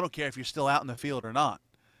 I don't care if you're still out in the field or not.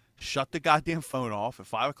 Shut the goddamn phone off at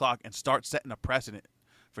 5 o'clock and start setting a precedent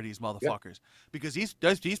for these motherfuckers. Because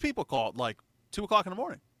these people call at like 2 o'clock in the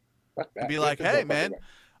morning and be like, hey, man,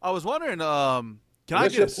 I was wondering, can I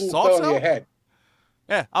get a salt cell? Head.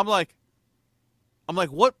 Yeah, I'm like,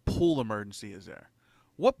 what pool emergency is there?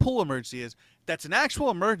 What pool emergency is that's an actual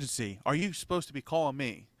emergency? Are you supposed to be calling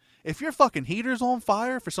me? If your fucking heater's on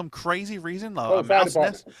fire for some crazy reason, a mouse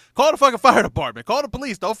nest, call the fucking fire department. Call the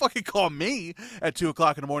police. Don't fucking call me at 2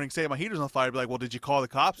 o'clock in the morning saying my heater's on fire. Be like, well, did you call the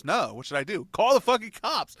cops? No. What should I do? Call the fucking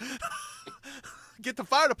cops. Get the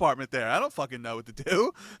fire department there. I don't fucking know what to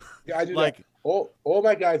do. Yeah, I do. Like that. All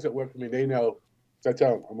my guys that work for me, they know. So I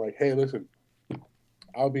tell them, I'm like, hey, listen,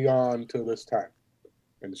 I'll be on till this time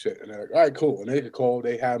and shit. And they're like, all right, cool. And they could call.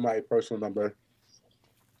 They have my personal number,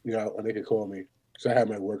 and they could call me. So I have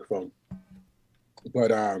my work phone.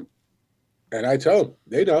 But and I tell them,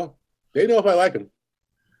 they know if I like them.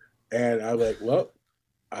 And I'm like, well,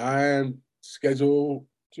 I'm scheduled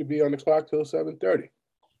to be on the clock till 7:30.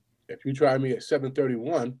 If you try me at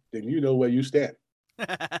 7:31, then you know where you stand.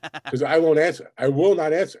 Because I won't answer. I will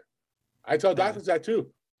not answer. I tell doctors that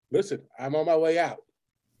too. Listen, I'm on my way out.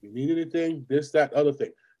 You need anything, this, that, other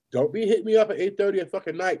thing. Don't be hitting me up at 8:30 at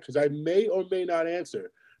fucking night, because I may or may not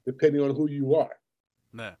answer, depending on who you are.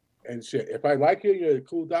 Nah. And shit. If I like you, you're a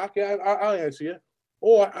cool doc, yeah, I'll answer you.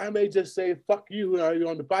 Or I may just say, fuck you, you're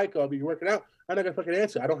on the bike, I'll be working out. I'm not going to fucking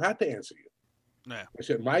answer. I don't have to answer you. Nah. I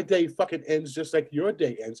said, my day fucking ends just like your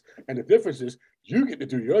day ends. And the difference is you get to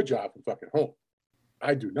do your job from fucking home.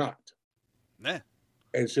 I do not. Nah.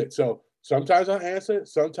 And shit. So sometimes I'll answer,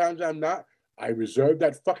 sometimes I'm not. I reserve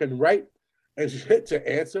that fucking right and shit to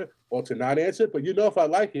answer or to not answer. But if I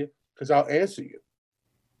like you, because I'll answer you.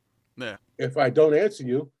 Yeah. If I don't answer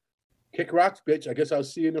you, kick rocks, bitch. I guess I'll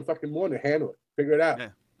see you in the fucking morning. Handle it. Figure it out. Yeah.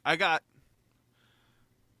 I got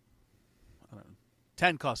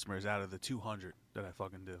 10 customers out of the 200 that I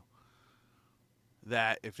fucking do.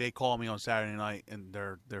 That if they call me on Saturday night and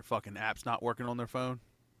their fucking app's not working on their phone,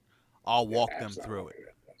 I'll walk them through it.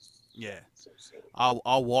 Yeah. So silly.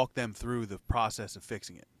 I'll walk them through the process of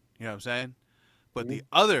fixing it. You know what I'm saying? But the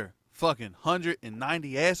other fucking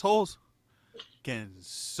 190 assholes can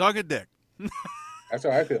suck a dick. That's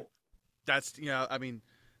how I feel. That's I mean,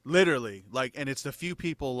 literally, like, and it's the few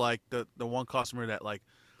people like the one customer that like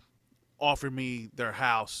offered me their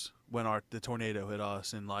house when the tornado hit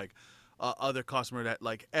us, and like other customer that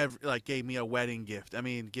like gave me a wedding gift. I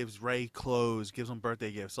mean, gives Ray clothes, gives them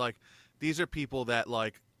birthday gifts. Like, these are people that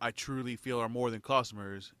like I truly feel are more than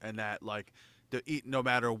customers, and that like no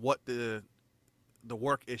matter what the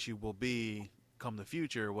work issue will be come the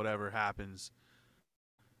future, whatever happens,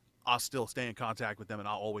 I'll still stay in contact with them, and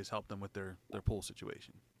I'll always help them with their pool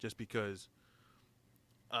situation, just because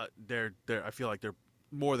they're I feel like they're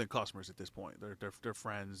more than customers at this point. They're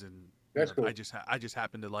friends, and That's cool. I just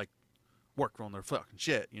happen to like work on their fucking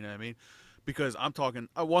shit. You know what I mean? Because I'm talking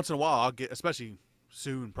once in a while I'll get, especially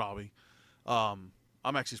soon probably.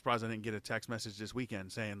 I'm actually surprised I didn't get a text message this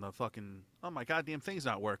weekend saying the fucking, oh my goddamn thing's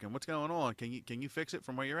not working. What's going on? Can you fix it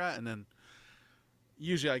from where you're at? And then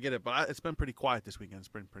usually I get it, but it's been pretty quiet this weekend. It's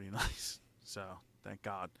been pretty nice. So thank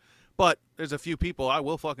God. But there's a few people I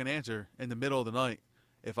will fucking answer in the middle of the night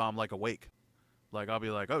if I'm like awake. Like, I'll be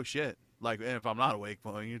like, oh shit. Like, and if I'm not awake,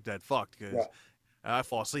 well, you're dead fucked, because I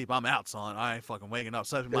fall asleep, I'm out, son. I ain't fucking waking up.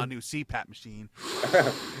 Except for my new CPAP machine.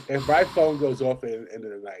 If my phone goes off in the end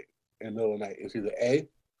of the night, in the middle of the night, it's either A,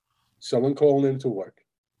 someone calling in to work,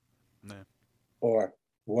 or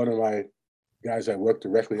one of my guys I work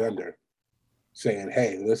directly under saying,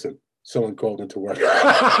 hey, listen, someone called into work.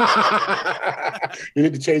 You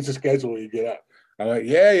need to change the schedule when you get up. I'm like,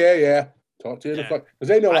 yeah. Talk to you in the fuck. Because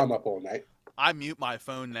they know I'm up all night. I mute my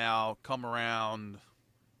phone now, come around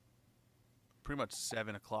pretty much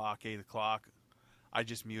 7 o'clock, 8 o'clock. I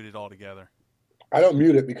just mute it altogether. I don't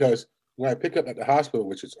mute it because when I pick up at the hospital,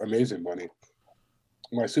 which is amazing money,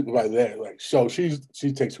 my supervisor there, like, so she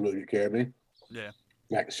takes really good care of me. Yeah.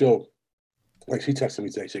 Like, she texted me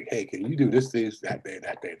today, she's like, hey, can you do this that day?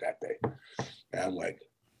 And I'm like,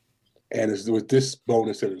 and it's with this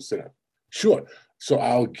bonus and incentive. Sure. So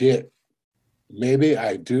I'll get, maybe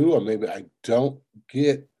I do, or maybe I don't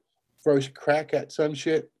get first crack at some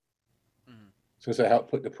shit. Since I helped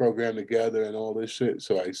put the program together and all this shit.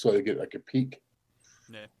 So I sort of get like a peek.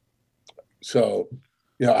 Yeah. So,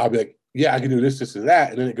 I'll be like, yeah, I can do this, and that.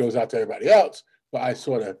 And then it goes out to everybody else. But I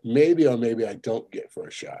sort of maybe I don't get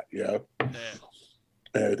first shot, Yeah. And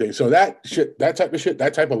everything. So that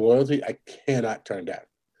type of loyalty, I cannot turn down.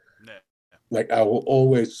 Yeah. Like, I will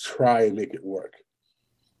always try and make it work.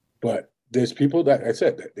 But there's people that I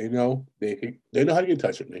said that they know how to get in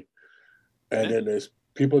touch with me. And then there's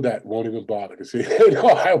people that won't even bother to see.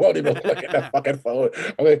 I won't even look at the fucking phone.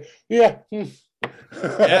 I'm like, yeah.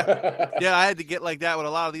 Yeah, I had to get like that with a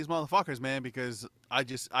lot of these motherfuckers, man, because I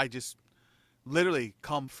just literally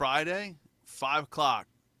come Friday, 5 o'clock,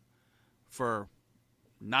 for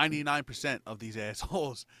 99% of these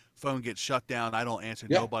assholes, phone gets shut down. I don't answer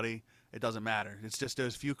nobody. It doesn't matter. It's just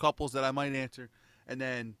those few couples that I might answer. And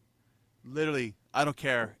then literally, I don't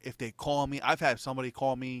care if they call me. I've had somebody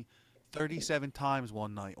call me 37 times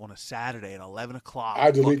one night on a Saturday at 11 o'clock.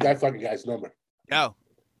 I delete that fucking guy's number. No,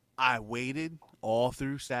 I waited all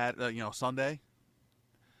through Sunday,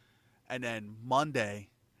 and then Monday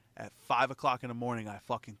at 5 o'clock in the morning, I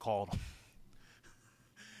fucking called him,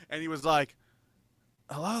 and he was like,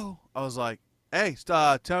 "Hello." I was like, "Hey,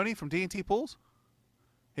 Tony from D&T Pools."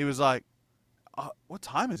 He was like, "What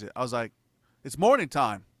time is it?" I was like, "It's morning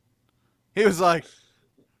time." He was like,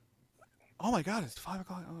 "Oh my God, it's 5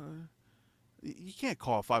 o'clock. You can't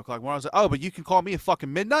call at 5 o'clock." I was like, "Oh, but you can call me at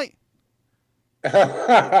fucking midnight."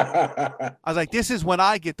 I was like, "This is when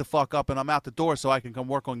I get the fuck up and I'm out the door so I can come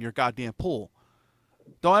work on your goddamn pool.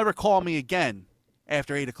 Don't ever call me again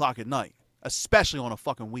after 8 o'clock at night, especially on a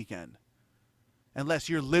fucking weekend. Unless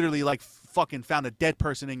you're literally like fucking found a dead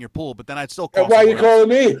person in your pool, but then I'd still call." Why are you calling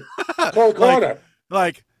me? Call Corner.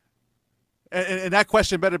 And that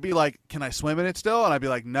question better be like, "Can I swim in it still?" And I'd be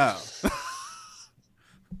like, "No."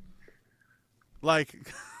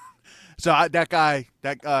 That guy,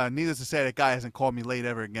 needless to say, that guy hasn't called me late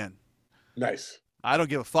ever again. Nice. I don't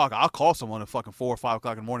give a fuck. I'll call someone at fucking 4 or 5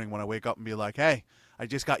 o'clock in the morning when I wake up and be like, "Hey, I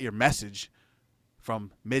just got your message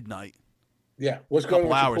from midnight." Yeah. What's going on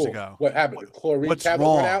with hours your pool? ago? What happened? The chlorine What's tablet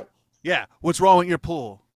wrong? went out? Yeah. What's wrong with your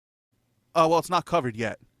pool? Oh, well, it's not covered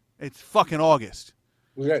yet. It's fucking August.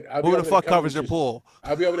 Who the fuck covers your pool?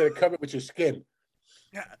 I'll be able to cover it with your skin.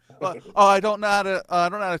 Yeah. I don't know how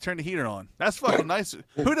to turn the heater on. That's fucking nice.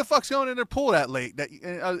 Who the fuck's going in their pool that late?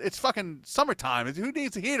 It's fucking summertime. Who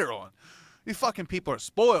needs a heater on? These fucking people are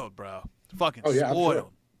spoiled, bro. Fucking spoiled. Sure.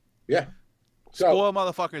 Yeah. Spoiled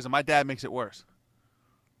motherfuckers, and my dad makes it worse.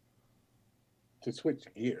 To switch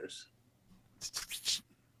gears,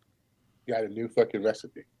 got a new fucking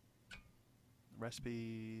recipe.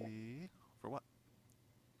 Recipe for what?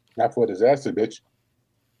 Not for disaster, bitch.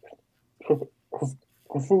 For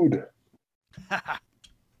food.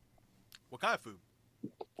 What kind of food?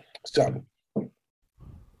 So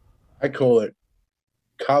I call it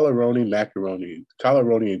Collaroni macaroni,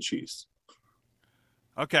 Collaroni and cheese.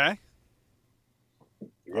 Okay.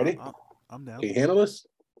 You ready? I'm down. Can you handle this?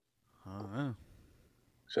 I don't know.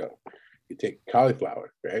 So you take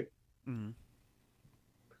cauliflower, right? Mhm.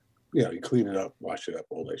 You know, you clean it up, wash it up,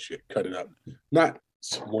 all that shit, cut it up. Not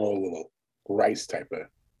small little rice type of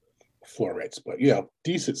florets, but you know,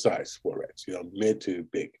 decent sized florets, you know, mid to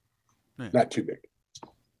big. Yeah. Not too big.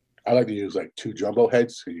 I like to use like 2 jumbo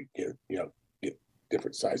heads so you get, you know, get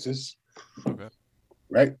different sizes. Okay.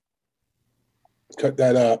 Right? Cut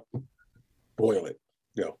that up, boil it,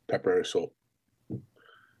 you know, pepper, salt.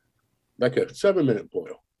 Like a 7-minute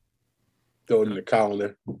boil. Throw it in the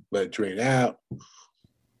colander, let it drain out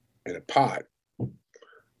in a pot.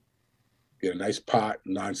 Get a nice pot,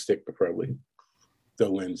 non-stick preferably.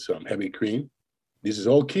 Throw in some heavy cream. This is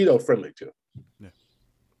all keto friendly too. Yeah.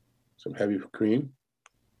 Some heavy cream.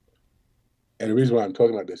 And the reason why I'm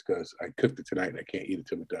talking about this because I cooked it tonight and I can't eat it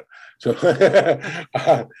till we're done. So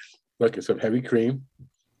look at some heavy cream.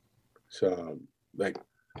 Some like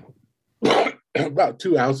about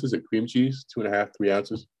 2 ounces of cream cheese, 2.5, 3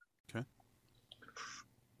 ounces. Okay.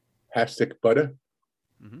 Half stick butter.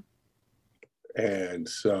 Mm-hmm. And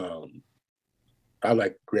some, I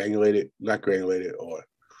like granulated, not granulated, or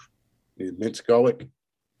minced garlic.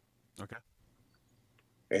 Okay.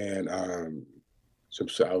 And some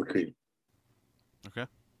sour cream. Okay.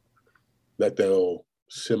 Let that all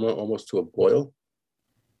simmer almost to a boil.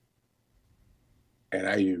 And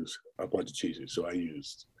I use a bunch of cheeses. So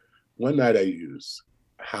one night I used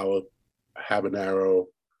habanero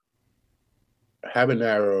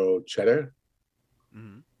cheddar.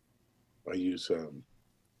 Mm-hmm. I use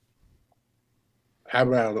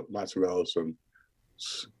habanero mozzarella, some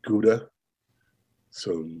Gouda,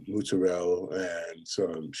 some mozzarella, and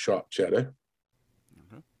some sharp cheddar.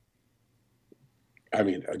 Okay. I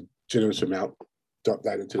mean, a generous amount. Dump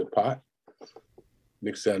that into the pot.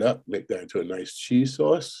 Mix that up. Make that into a nice cheese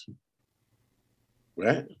sauce.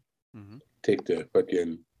 Right? Mm-hmm. Take the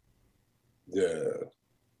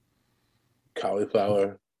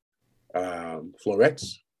cauliflower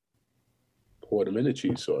florets. Pour them in the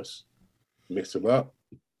cheese sauce. Mix them up.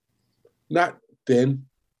 Not thin,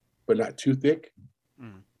 but not too thick.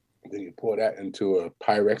 Mm. Then you pour that into a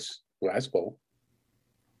Pyrex glass bowl.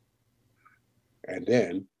 And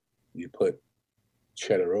then you put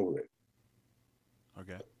cheddar over it.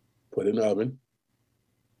 Okay. Put it in the oven.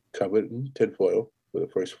 Cover it in tinfoil for the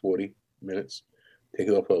first 40 minutes. Take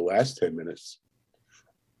it off for the last 10 minutes.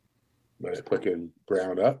 Let it fucking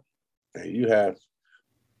brown up. And you have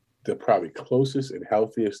the probably closest and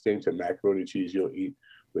healthiest thing to macaroni and cheese you'll eat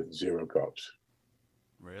with 0 carbs.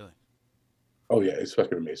 Really? Oh yeah, it's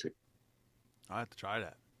fucking amazing. I have to try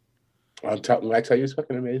that. When I tell you it's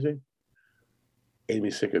fucking amazing,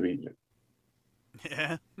 Amy's sick of eating it.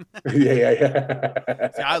 Yeah.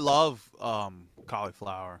 yeah. See, I love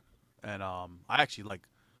cauliflower, and I actually like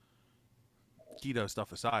keto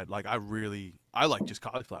stuff aside. Like I like just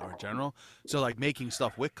cauliflower in general. So like making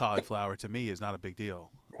stuff with cauliflower to me is not a big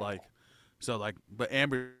deal. Like, so like, but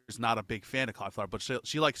Amber's not a big fan of cauliflower, but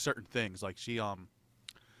she likes certain things. Like she'll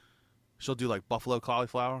do like buffalo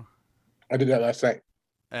cauliflower. I did that last night.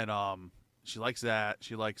 And she likes that.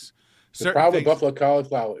 She likes the certain problem things. with buffalo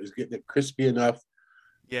cauliflower is getting it crispy enough.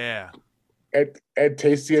 Yeah. And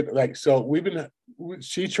tasty it. Like, so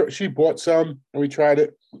she bought some and we tried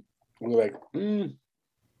it. We were like, a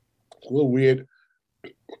little weird.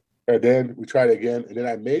 And then we tried it again. And then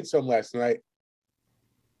I made some last night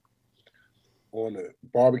on the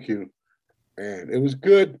barbecue. And it was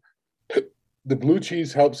good. The blue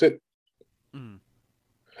cheese helps it. Mm.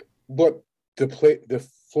 But the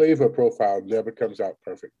flavor profile never comes out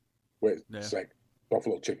perfect. Where it's like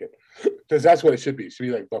buffalo chicken. Because that's what it should be. It should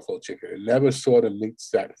be like buffalo chicken. It never sort of meets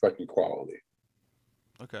that fucking quality.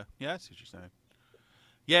 Okay. Yeah, I see what you're saying.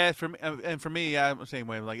 Yeah, for me, I'm the same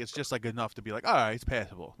way. Like, it's just like enough to be like, all right, it's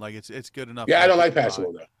passable. Like, it's good enough. Yeah, I don't like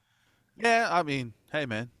passable though. Yeah, I mean, hey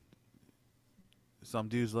man, some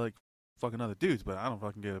dudes like fucking other dudes, but I don't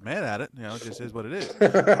fucking get mad at it. You know, it just is what it is.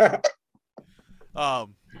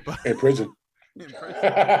 But, in prison.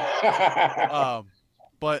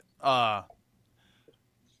 But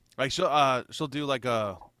like she'll do like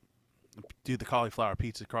do the cauliflower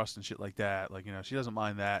pizza crust and shit like that. Like, you know, she doesn't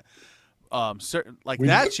mind that. Certain like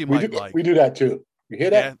she might like. We do that too. You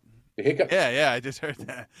hear that? Yeah. The hiccup? Yeah, I just heard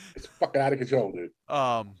that. It's fucking out of control, dude.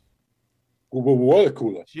 Water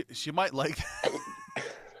cooler. She might like.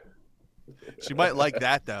 She might like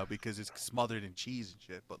that though because it's smothered in cheese and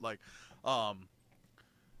shit. But like,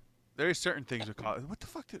 there are certain things with cauliflower. What the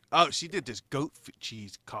fuck? She did this goat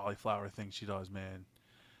cheese cauliflower thing she does, man.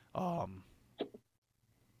 I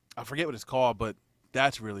forget what it's called, but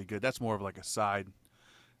that's really good. That's more of like a side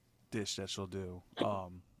dish that she'll do.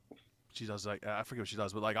 She does like I forget what she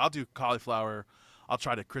does, but like I'll do cauliflower. I'll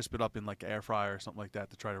try to crisp it up in like an air fryer or something like that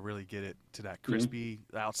to try to really get it to that crispy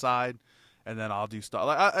outside, and then I'll do stuff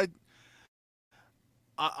like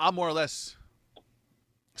I'm more or less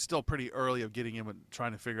still pretty early of getting in with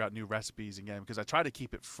trying to figure out new recipes again because I try to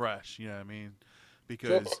keep it fresh. You know what I mean?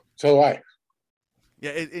 Because so I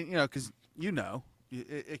yeah, because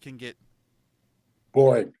it can get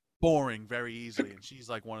boring very easily, and she's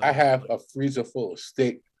like one of. I have a freezer full of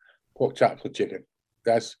steak, pork chops, and chicken.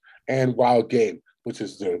 And wild game, which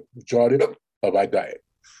is the majority of my diet.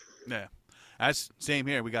 Yeah, that's same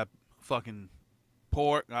here. We got fucking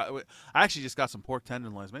pork. I actually just got some pork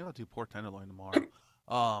tenderloins. Maybe I'll do pork tenderloin tomorrow.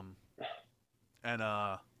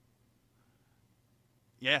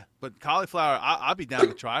 Yeah, but cauliflower, I'd be down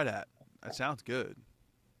to try that. That sounds good.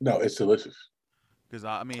 No, it's delicious. Because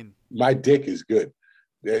I mean, my dick is good.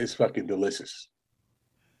 It's fucking delicious.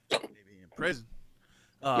 Maybe in prison.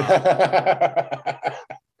 But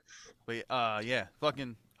yeah,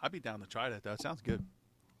 fucking, I'd be down to try that though. It sounds good.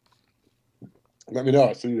 Let me know.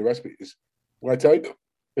 I'll send you the recipes. When I tell you,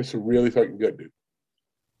 it's really fucking good, dude.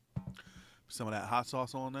 Some of that hot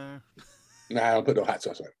sauce on there. Nah, I don't put no hot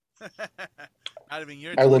sauce on it. I mean,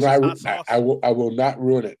 you're I will not. hot sauce. I will not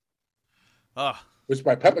ruin it. Oh, Which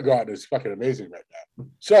my pepper garden is fucking amazing right now.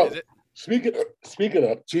 So speaking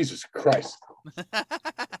of Jesus Christ,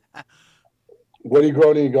 what are you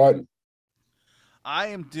growing in your garden? I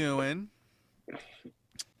am doing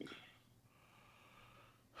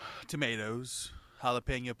tomatoes,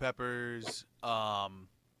 jalapeno peppers,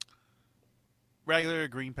 regular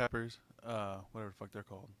green peppers, whatever the fuck they're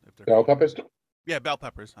called. If they're Bell called. peppers? Yeah, bell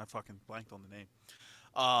peppers. I fucking blanked on the name.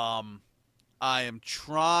 I am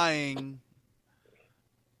trying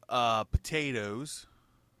potatoes,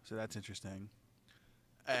 so that's interesting.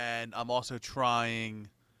 And I'm also trying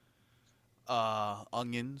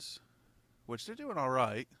onions, which they're doing all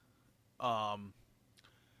right. And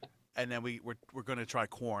then we're going to try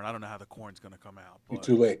corn. I don't know how the corn's going to come out. But You're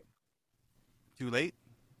too late. Too late?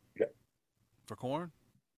 Yeah. For corn?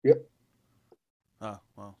 Yep. Oh,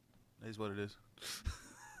 well, it is what it is.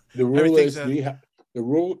 The rule is knee-high. The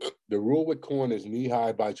rule with corn is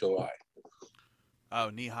knee-high by July. Oh,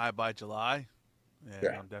 knee-high by July?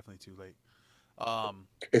 Yeah, I'm definitely too late.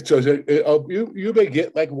 You may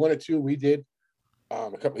get like one or two we did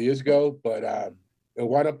a couple of years ago, but it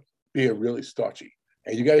wound up being really starchy.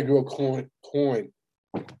 And you got to grow corn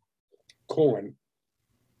in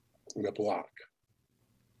a block.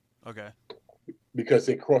 Okay. Because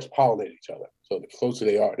they cross-pollinate each other. So the closer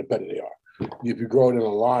they are, the better they are. If you grow it in a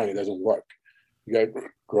line, it doesn't work. You got to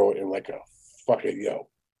grow it in like a fucking,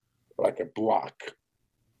 like a block.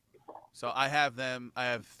 So I have them. I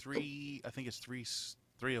have three. I think it's three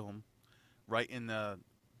of them, right in the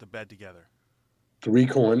bed together. 3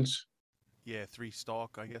 corns. Yeah, 3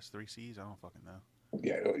 stalk. I guess 3 seeds. I don't fucking know.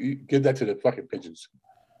 Yeah, you give that to the fucking pigeons.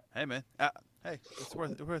 Hey man, hey, it's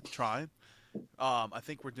worth trying. I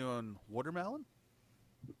think we're doing watermelon.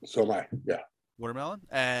 So am I. Yeah. Watermelon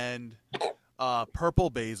and purple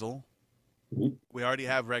basil. Mm-hmm. We already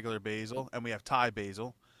have regular basil, and we have Thai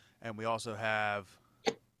basil, and we also have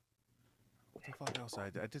what the fuck else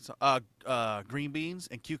I did some green beans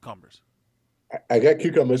and cucumbers. I got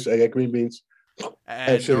cucumbers. I got green beans.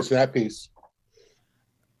 And snap peas.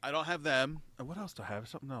 I don't have them. And what else do I have?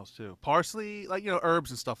 Something else too. Parsley, like herbs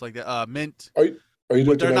and stuff like that. Mint. Are you doing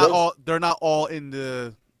but they're tomatoes? not all. They're not all in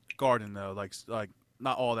the garden though. Like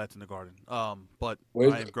not all that's in the garden. But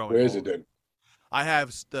I am growing. Where is it then? I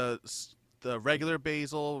have the regular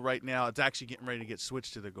basil right now. It's actually getting ready to get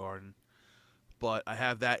switched to the garden. But I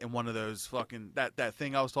have that in one of those fucking that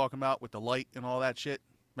thing I was talking about with the light and all that shit.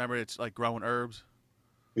 Remember, it's like growing herbs.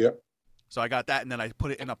 Yep. So I got that, and then I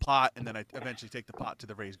put it in a pot, and then I eventually take the pot to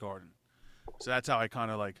the raised garden. So that's how I kind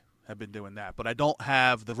of like have been doing that. But I don't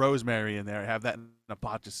have the rosemary in there. I have that in a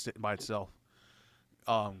pot just sitting by itself,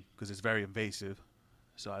 because it's very invasive.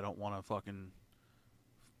 So I don't want to fucking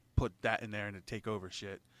put that in there and to take over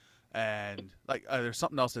shit. And like there's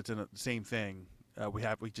something else that's in the same thing.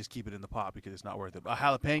 We just keep it in the pot because it's not worth it.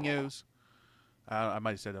 Jalapenos. I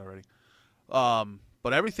might have said that already.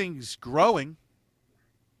 But everything's growing.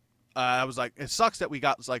 I was like, it sucks that we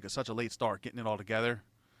got like such a late start getting it all together,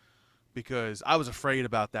 because I was afraid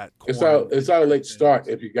about that. It's not a late start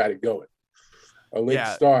if you got it going. A late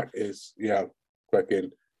start is fucking.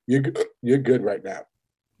 you're good right now.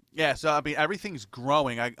 Yeah, so I mean everything's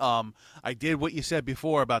growing. I did what you said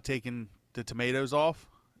before about taking the tomatoes off,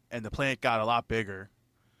 and the plant got a lot bigger.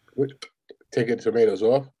 Taking tomatoes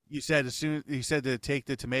off. You said you said to take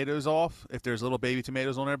the tomatoes off if there's little baby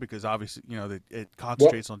tomatoes on there because obviously it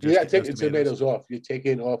concentrates on just you're not taking tomatoes off. You're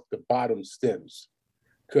taking off the bottom stems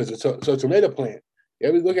because it's so tomato plant. You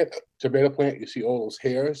ever look at tomato plant? You see all those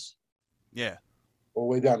hairs. Yeah. All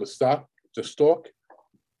the way down the stalk.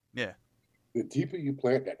 Yeah. The deeper you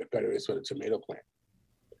plant that, the better it is for the tomato plant.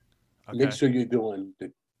 Okay. Make sure you're doing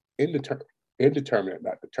the indeterminate,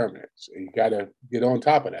 not determinate. So you got to get on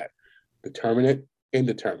top of that. Determinate,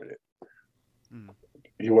 indeterminate.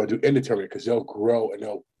 You want to do indeterminate because they'll grow and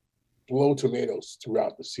they'll blow tomatoes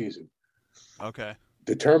throughout the season. Okay.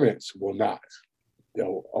 Determinants will not.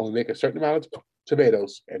 They'll only make a certain amount of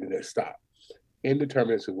tomatoes and then they stop.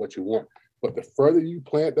 Indeterminates is what you want. But the further you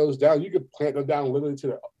plant those down, you can plant them down literally to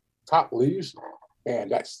the top leaves,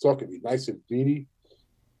 and that stalk can be nice and meaty.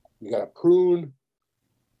 You got to prune.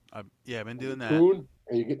 I've been doing that. Prune,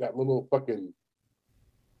 and you get that little fucking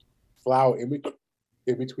flower in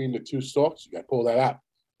between the two stalks. You got to pull that out.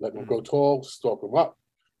 Let them grow tall, stalk them up,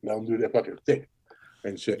 let them do their fucking thing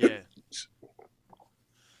and shit. Yeah.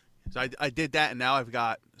 So I did that, and now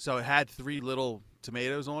it had 3 little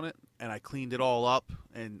tomatoes on it, and I cleaned it all up,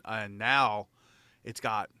 and now it's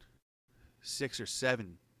got 6 or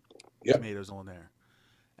 7 tomatoes on there.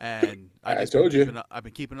 And I told you. I've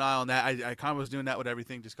been keeping an eye on that. I kind of was doing that with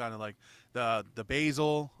everything, just kind of like the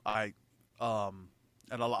basil, and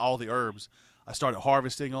all the herbs. I started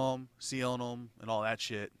harvesting them, sealing them, and all that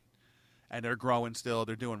shit. And they're growing still.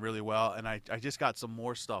 They're doing really well. And I just got some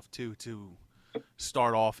more stuff too to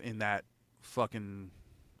start off in that fucking,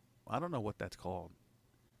 I don't know what that's called.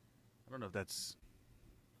 I don't know if that's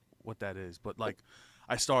what that is, but like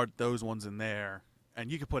I start those ones in there. And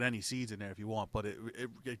you can put any seeds in there if you want, but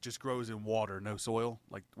it just grows in water, no soil,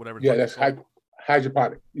 like whatever. Yeah, that's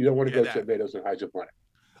hydroponic. You don't want to go tomatoes in hydroponic.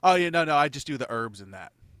 Oh yeah, no, I just do the herbs in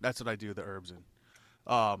that. That's what I do the herbs in.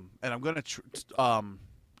 And I'm gonna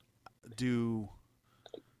do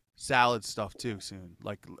salad stuff too soon,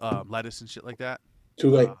 like lettuce and shit like that. Too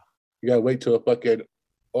late. You gotta wait till fucking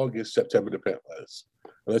August, September to plant lettuce,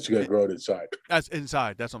 unless you're gonna grow it inside. That's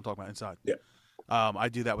inside. That's what I'm talking about. Inside. Yeah. I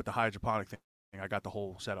do that with the hydroponic thing. I got the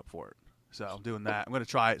whole setup for it, so I'm doing that. I'm gonna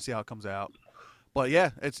try it, see how it comes out. But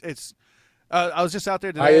yeah, it's. I was just out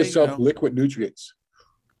there today. High yourself liquid nutrients.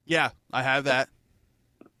 Yeah, I have that.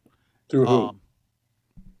 Through who?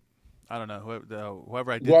 I don't know.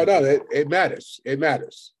 Whoever I did. Well, no, it matters. It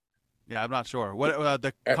matters. Yeah, I'm not sure. What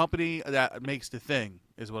the company that makes the thing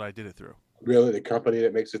is what I did it through. Really, the company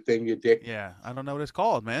that makes the thing, you dick? Yeah, I don't know what it's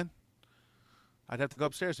called, man. I'd have to go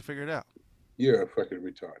upstairs to figure it out. You're a fucking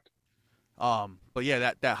retard. But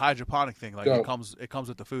yeah, that hydroponic thing, like it comes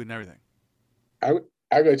with the food and everything. I'm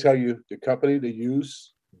gonna tell you the company to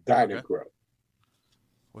use, Dynagrow. Okay.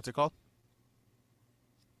 What's it called?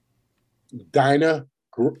 Dynagrow.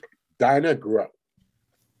 I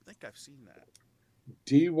think I've seen that.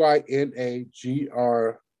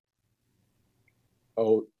 DYNAGRORO.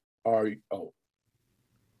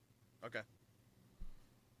 Okay.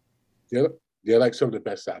 They're like some of the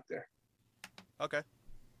best out there. Okay.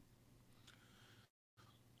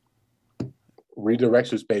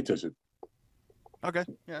 Redirections, pay attention. Okay.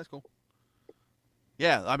 Yeah, that's cool.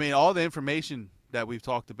 Yeah, I mean, all the information that we've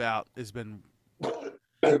talked about has been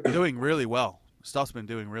doing really well. Stuff's been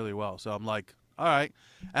doing really well. So I'm like, all right.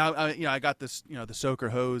 And I got this, the soaker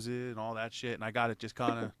hoses and all that shit, and I got it just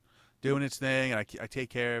kind of doing its thing, and I take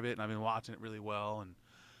care of it, and I've been watching it really well, and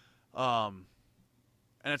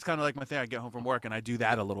it's kind of like my thing. I get home from work and I do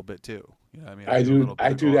that a little bit too. You know what I mean?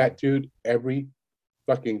 I do that, dude, every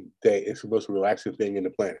fucking day. It's the most relaxing thing in the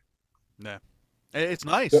planet. Yeah, it's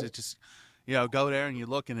nice. It's just, go there and you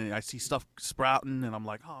look and I see stuff sprouting and I'm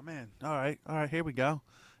like, oh man, all right, here we go.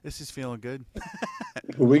 This is feeling good.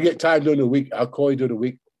 When we get time during the week, I'll call you during the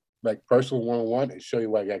week, like personal one-on-one, and show you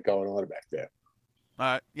what I got going on back there. All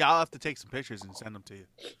right. Yeah, I'll have to take some pictures and send them to you.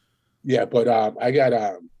 Yeah, but I got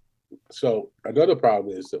so another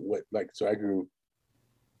problem is that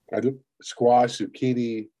I do squash,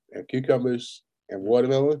 zucchini, and cucumbers and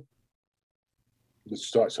watermelon. It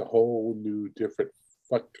starts a whole new different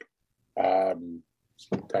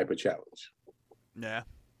type of challenge. Yeah.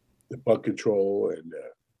 The bug control and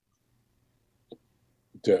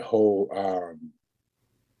the whole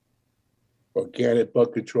organic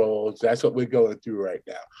bug controls. That's what we're going through right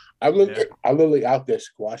now. I'm literally out there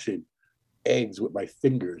squashing eggs with my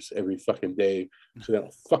fingers every fucking day so they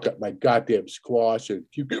don't fuck up my goddamn squash and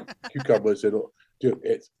cucumbers.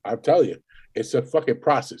 Dude, I'm telling you, it's a fucking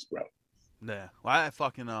process, bro. Yeah. Well, I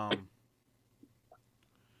fucking I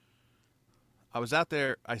was out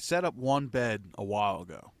there. I set up one bed a while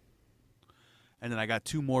ago, and then I got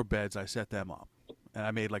 2 more beds. I set them up, and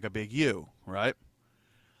I made like a big U, right?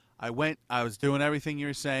 I was doing everything you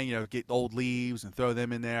were saying, get old leaves and throw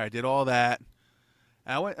them in there. I did all that.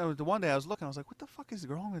 And the one day I was looking, I was like, what the fuck is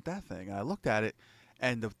wrong with that thing? And I looked at it,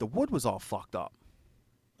 and the wood was all fucked up.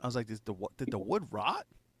 I was like, did the wood rot?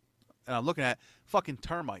 And I'm looking at fucking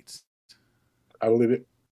termites. I believe it.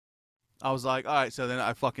 I was like, all right, so then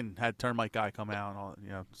I fucking had termite guy come out, and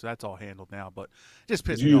all, so that's all handled now. But it just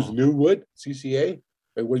pissed Did me you off. use new wood, CCA?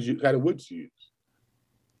 Like, what kind of wood did you use?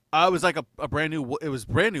 I was like a brand new. It was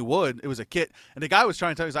brand new wood. It was a kit, and the guy was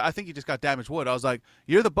trying to tell me, he's like, I think you just got damaged wood. I was like,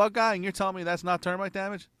 you're the bug guy, and you're telling me that's not termite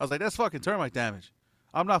damage? I was like, that's fucking termite damage.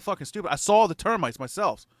 I'm not fucking stupid. I saw the termites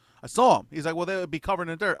myself. I saw them. He's like, well, they would be covered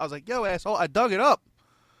in dirt. I was like, yo, asshole, I dug it up.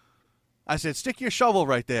 I said, stick your shovel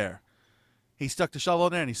right there. He stuck the shovel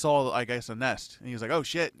in there, and he saw, I guess, a nest. And he was like, oh,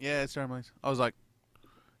 shit, yeah, it's termites. I was like,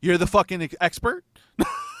 you're the fucking expert?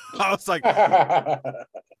 I was like,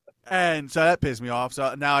 and so that pissed me off.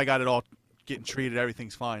 So now I got it all getting treated.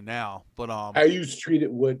 Everything's fine now. But I use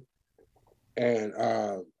treated wood, and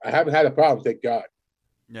I haven't had a problem, thank God.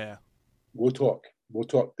 Yeah. We'll talk.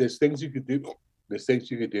 There's things you could do.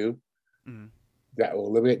 Mm-hmm. That will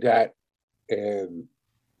eliminate that, and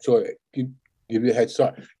so give you a head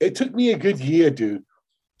start. It took me a good year, dude.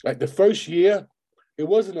 Like the first year, it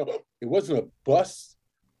wasn't a bust.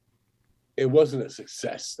 It wasn't a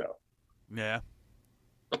success though. Yeah.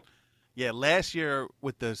 Yeah, last year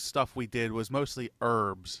with the stuff we did was mostly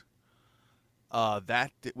herbs.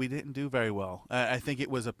 We didn't do very well. I think it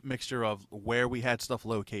was a mixture of where we had stuff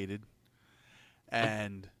located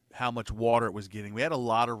and how much water it was getting. We had a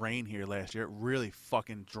lot of rain here last year. It really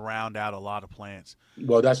fucking drowned out a lot of plants.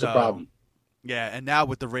 Well, that's the problem. Yeah, and now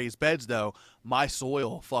with the raised beds, though, my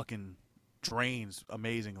soil fucking drains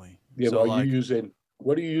amazingly. Yeah, so, well, what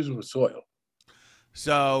are you using for soil?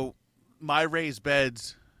 So my raised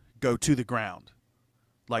beds go to the ground.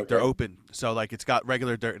 Like they're open. So like it's got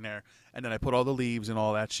regular dirt in there. And then I put all the leaves and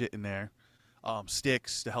all that shit in there.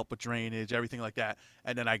 Sticks to help with drainage, everything like that.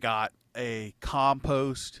 And then I got a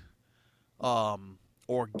compost,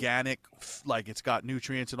 organic, like it's got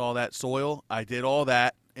nutrients and all that soil. I did all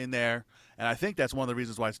that in there. And I think that's one of the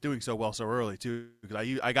reasons why it's doing so well so early too.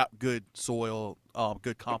 Because I got good soil,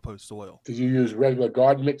 good compost soil. Did you use regular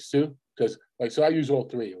garden mix too? Because so I use all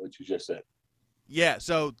 3, what you just said. Yeah,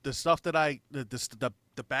 so the stuff that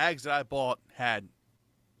the bags that I bought had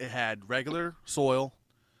regular soil,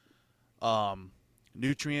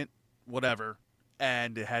 nutrient, whatever,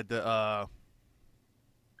 and it had the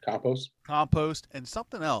compost and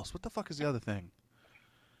something else. What the fuck is the other thing?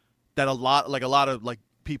 That a lot of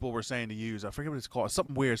people were saying to use. I forget what it's called. It's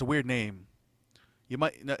something weird. It's a weird name. You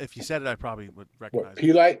might, if you said it, I probably would recognize it.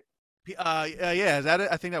 P-Lite? Yeah, is that it?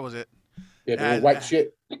 I think that was it. Yeah, the white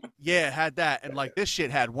shit. Yeah, it had that. And this shit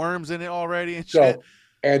had worms in it already and shit.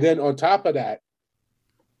 And then on top of that,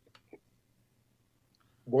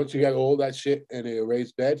 once you got all that shit in a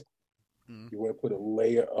raised bed, you want to put a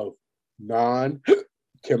layer of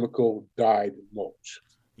non-chemical dyed mulch.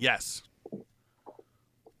 Yes.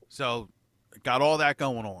 So, got all that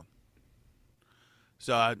going on.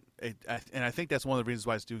 So, I think that's one of the reasons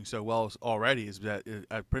why it's doing so well already is that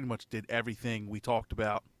I pretty much did everything we talked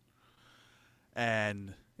about.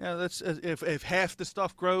 And that's if half the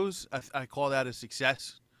stuff grows, I call that a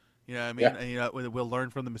success. You know what I mean? Yeah. And we'll learn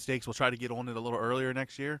from the mistakes. We'll try to get on it a little earlier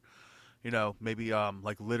next year. Maybe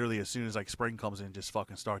literally as soon as spring comes in, just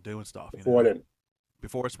fucking start doing stuff.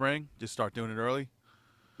 Before spring, just start doing it early.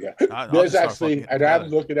 Yeah, there's actually, and I'm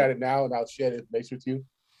looking at it now, and I'll share the information with you.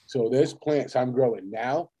 So there's plants I'm growing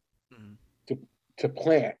now to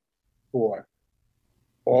plant for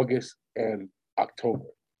August and October.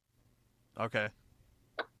 Okay.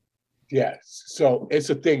 Yes. So it's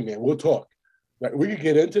a thing, man. We'll talk. Like we can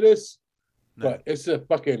get into this, but it's a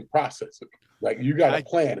fucking process. Like you got to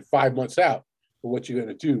plan 5 months out for what you're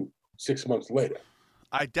going to do 6 months later.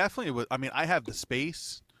 I definitely would. I mean, I have the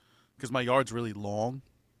space because my yard's really long,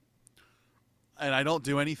 and I don't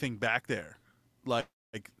do anything back there.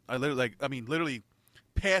 Literally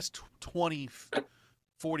past 20,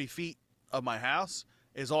 40 feet of my house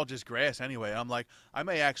is all just grass anyway. I'm like, I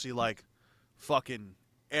may actually fucking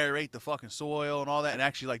aerate the fucking soil and all that and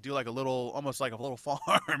actually do almost like a little farm,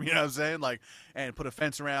 you know what I'm saying? And put a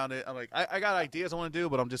fence around it. I'm like, I got ideas I want to do,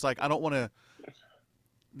 but I'm just I don't want to.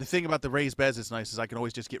 The thing about the raised beds that's nice is I can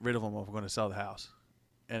always just get rid of them if we're going to sell the house.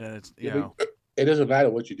 And then it's, it doesn't matter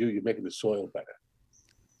what you do. You're making the soil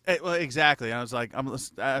better. Well, exactly. I was like,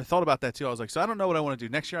 I thought about that too. I was like, so I don't know what I want to do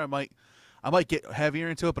next year. I might get heavier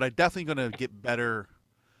into it, but I'm definitely going to get better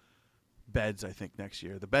beds. I think next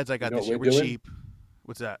year. The beds I got know this what year we're were doing? cheap.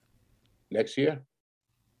 What's that? Next year,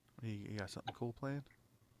 You got something cool planned?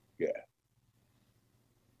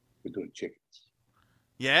 we're doing chickens.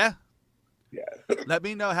 Yeah. Yeah. Let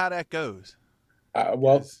me know how that goes.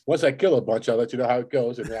 Well, Yes. once I kill a bunch, I'll let you know how it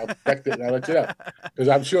goes, and I'll affect it, and I'll let you know because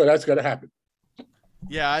I'm sure that's going to happen.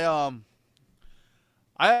 Yeah,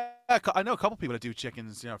 I know a couple people that do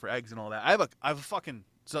chickens, for eggs and all that. I have a fucking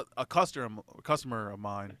a customer of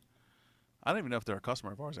mine. I don't even know if they're a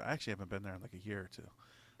customer of ours. I actually haven't been there in like a year or two.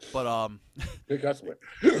 But Good customer.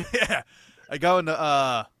 yeah, I go in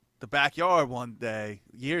the backyard one day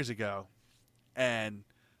years ago, and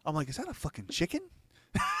I'm like, is that a fucking chicken?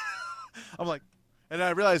 I'm like, and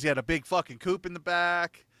I realized he had a big fucking coop in the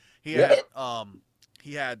back. He had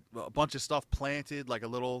a bunch of stuff planted, like a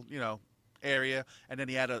little, area, and then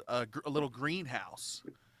he had a little greenhouse,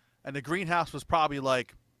 and the greenhouse was probably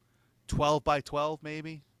like 12 by 12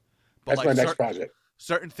 maybe. But That's like my next project.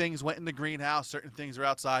 certain things went in the greenhouse, certain things were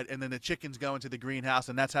outside, and then the chickens go into the greenhouse,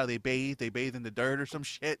 and that's how they bathe. They bathe in the dirt or some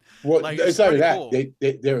shit. Well, Like, it's not only that. pretty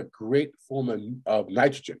cool. They're a great form of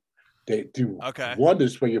nitrogen. They do Okay.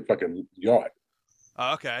 wonders for your fucking yard.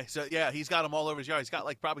 Oh, okay, so yeah, he's got them all over his yard. He's got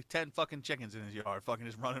like probably 10 fucking chickens in his yard, fucking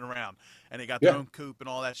just running around, and they got their own coop and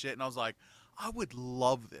all that shit. And I was like, I would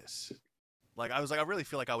love this. Like, I was like, I really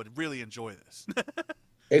feel like I would really enjoy this.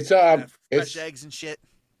 It's Fresh it's eggs and shit.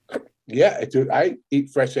 yeah, dude. I eat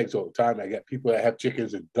fresh eggs all the time. I get people that have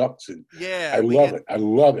chickens and ducks, and Yeah, I love it. I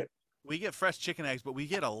love it. We get fresh chicken eggs, but we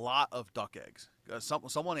get a lot of duck eggs.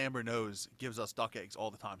 Someone Amber knows gives us duck eggs all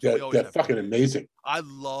the time. So we always They're have fucking duck eggs. amazing. I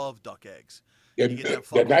love duck eggs. They're, You get them they're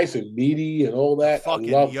fucking- nice and meaty and all that. I Fucking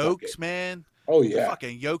love duck yolks, eggs. man. Oh The yeah.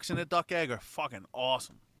 fucking yolks in a duck egg are fucking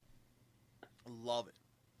awesome. I love it.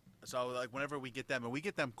 So like whenever we get them, and we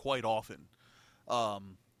get them quite often.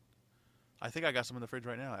 I think I got some in the fridge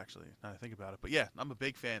right now, actually. Now that I think about it, but yeah, I'm a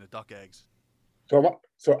big fan of duck eggs.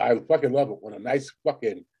 So I fucking love it when a nice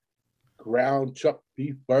fucking ground chuck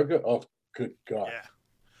beef burger. Oh, good God. Yeah,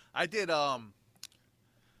 I did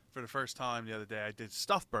for the first time the other day. I did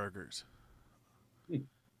stuffed burgers.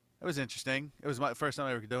 It was interesting. It was my first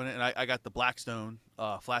time ever doing it, and I got the Blackstone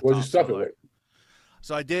flat. What'd you top stuff it solo. with?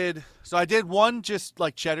 So I did one just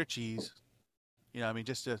like cheddar cheese.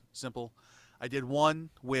 Just a simple. I did one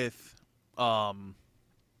with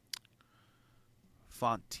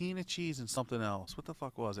fontina cheese and something else. What the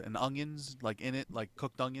fuck was it? And onions like in it, like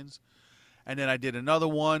cooked onions. And then I did another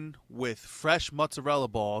one with fresh mozzarella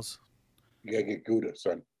balls. You gotta get Gouda,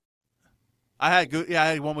 son. I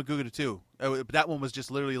had one with Gouda too. That one was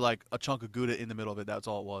just literally like a chunk of Gouda in the middle of it. That's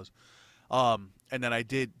all it was. And then I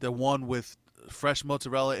did the one with fresh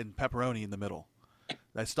mozzarella and pepperoni in the middle.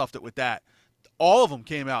 I stuffed it with that. All of them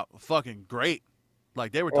came out fucking great.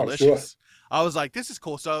 Like they were Oh, delicious. sure. I was like, this is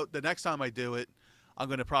cool. So the next time I do it, I'm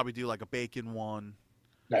gonna probably do like a bacon one,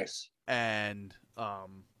 Nice. and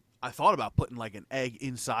I thought about putting like an egg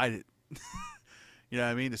inside it. You know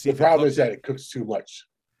what I mean? To see The if it problem cooks is that it cooks too much.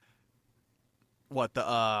 what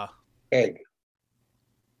the Egg.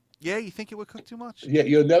 yeah, you think it would cook too much? Yeah,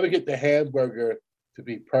 you'll never get the hamburger to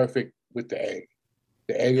be perfect with the egg.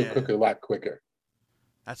 The egg Yeah. will cook a lot quicker.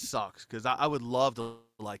 That sucks because I would love to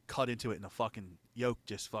like cut into it and the fucking yolk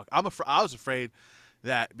just fuck. I was afraid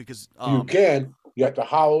that because You can. You have to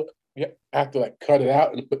hollow. You have to like cut it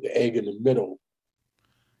out and put the egg in the middle.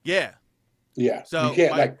 yeah. Yeah. So you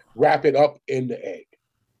can't my- like wrap it up in the egg.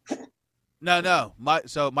 No.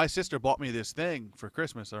 My sister bought me this thing for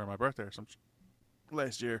Christmas or my birthday or some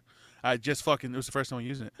last year. I just fucking it was the first time I'm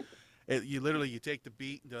using it. You take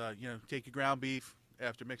take your ground beef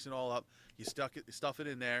after mixing it all up. You stuff it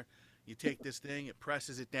in there. You take this thing, it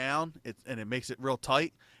presses it down, and it makes it real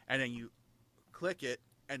tight, and then you click it,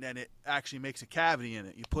 and then it actually makes a cavity in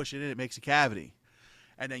it. You push it in, it makes a cavity,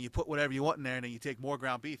 and then you put whatever you want in there, and then you take more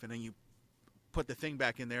ground beef, and then you put the thing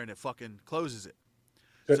back in there, and it fucking closes it.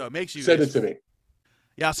 So it makes you Send it to me.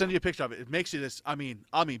 Yeah, I'll send you a picture of it. It makes you this. I mean,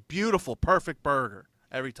 beautiful, perfect burger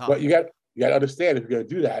every time. But you got to understand if you're gonna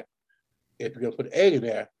do that, if you're gonna put egg in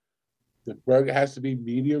there, the burger has to be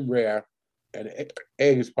medium rare, and the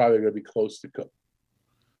egg is probably gonna be close to cooked.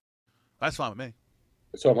 That's fine with me.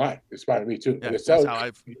 So am I. It's fine with me too. Yeah, And that's so how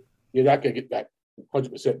I've. you're not gonna get that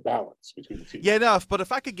 100% balance between the two. Yeah, no, but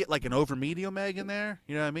if I could get like an over medium egg in there,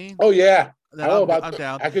 you know what I mean? Oh yeah. Then I know I'm about.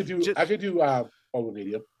 down. I could do. Ju- I could do over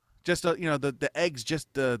medium. Just the eggs,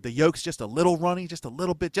 just the yolks, just a little runny, just a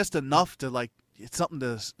little bit, just enough to like it's something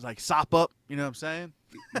to like sop up. You know what I'm saying?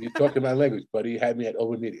 You're talking my language, buddy. You had me at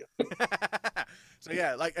over medium. So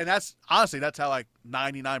yeah, like, and that's honestly that's how like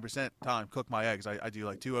 99% time cook my eggs. I do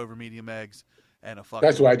like 2 over medium eggs and a fucking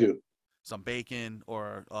That's what I do. some bacon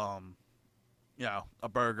or you know, a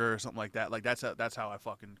burger or something like that. Like that's how I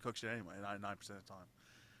fucking cook shit anyway. 99% of the time,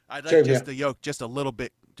 I like Same just here. the yolk, just a little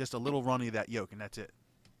bit, just a little runny of that yolk, and that's it.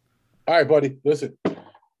 All right, buddy. Listen,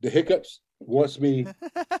 the hiccups wants me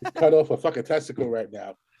to cut off a fucking testicle right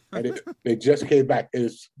now, and they just came back. It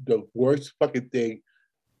is the worst fucking thing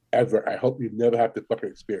ever. I hope you never have to fucking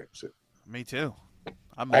experience it. Me too.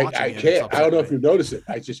 I'm watching. I it, it's can't. I don't know if upsetting you notice it.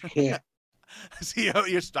 I just can't. me. See,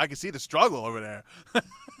 I can see the struggle over there.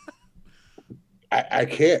 I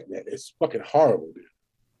can't, man. It's fucking horrible, dude.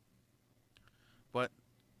 But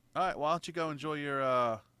all right, why don't you go enjoy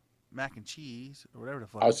your mac and cheese or whatever the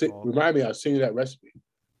fuck I'll it's see. called. Remind me. I'll send you that recipe.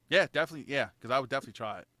 Yeah, definitely. Yeah, because I would definitely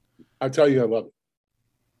try it. I'll tell you I love it.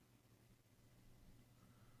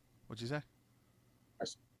 What'd you say?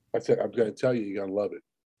 I said I'm gonna tell you you're gonna love it.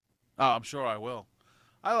 Oh, I'm sure I will.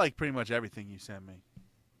 I like pretty much everything you send me,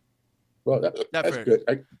 Well, that's for- good.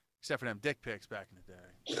 except for them dick pics back in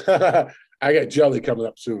the day. I got jelly coming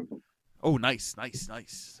up soon. Oh, nice, nice,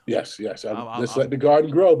 nice. Yes. I'm- Let's I'm- let the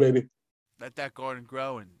garden grow, baby. Let that garden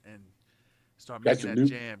grow and start Got making some that new-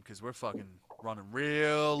 jam because we're fucking running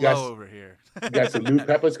real Yes. low over here. Got some new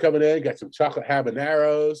peppers coming in. Got some chocolate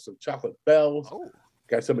habaneros, some chocolate bells. Oh,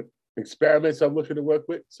 Got some experiments I'm looking to work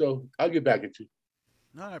with. So I'll get back at you.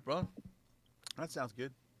 all right, bro. That sounds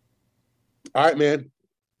good. All right, man.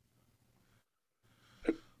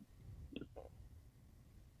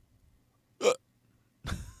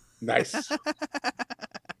 Nice. All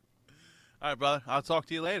right, brother. I'll talk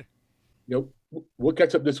to you later. We'll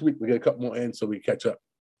catch up this week. We get a couple more in, so we catch up.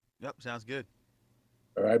 Yep, sounds good.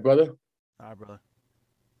 All right, brother. All right, brother.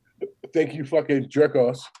 Thank you, fucking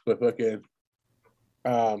jerk-offs, for fucking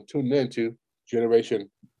tuning in to Generation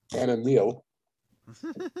Anna Meal.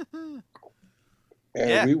 And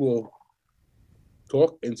Yeah. we will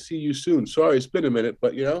talk and see you soon. Sorry, it's been a minute,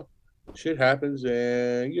 but shit happens,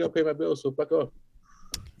 and you don't pay my bills, so fuck off.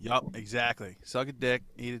 Yup, exactly. Suck a dick,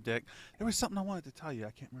 eat a dick. There was something I wanted to tell you.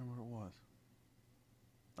 I can't remember what it was.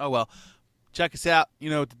 Oh, well. Check us out. You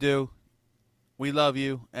know what to do. We love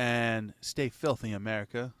you, and stay filthy,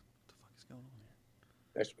 America. What the fuck is going on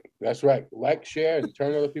here? That's right. Like, share, and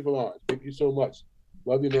turn other people on. Thank you so much.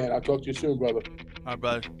 Love you, man. I'll talk to you soon, brother. All right,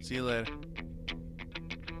 brother. See you later.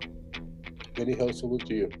 Benny Hill, salute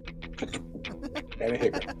to you. And a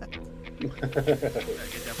hiccup. Gotta get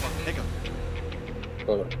that fucking hiccup.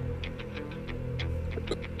 Hold on.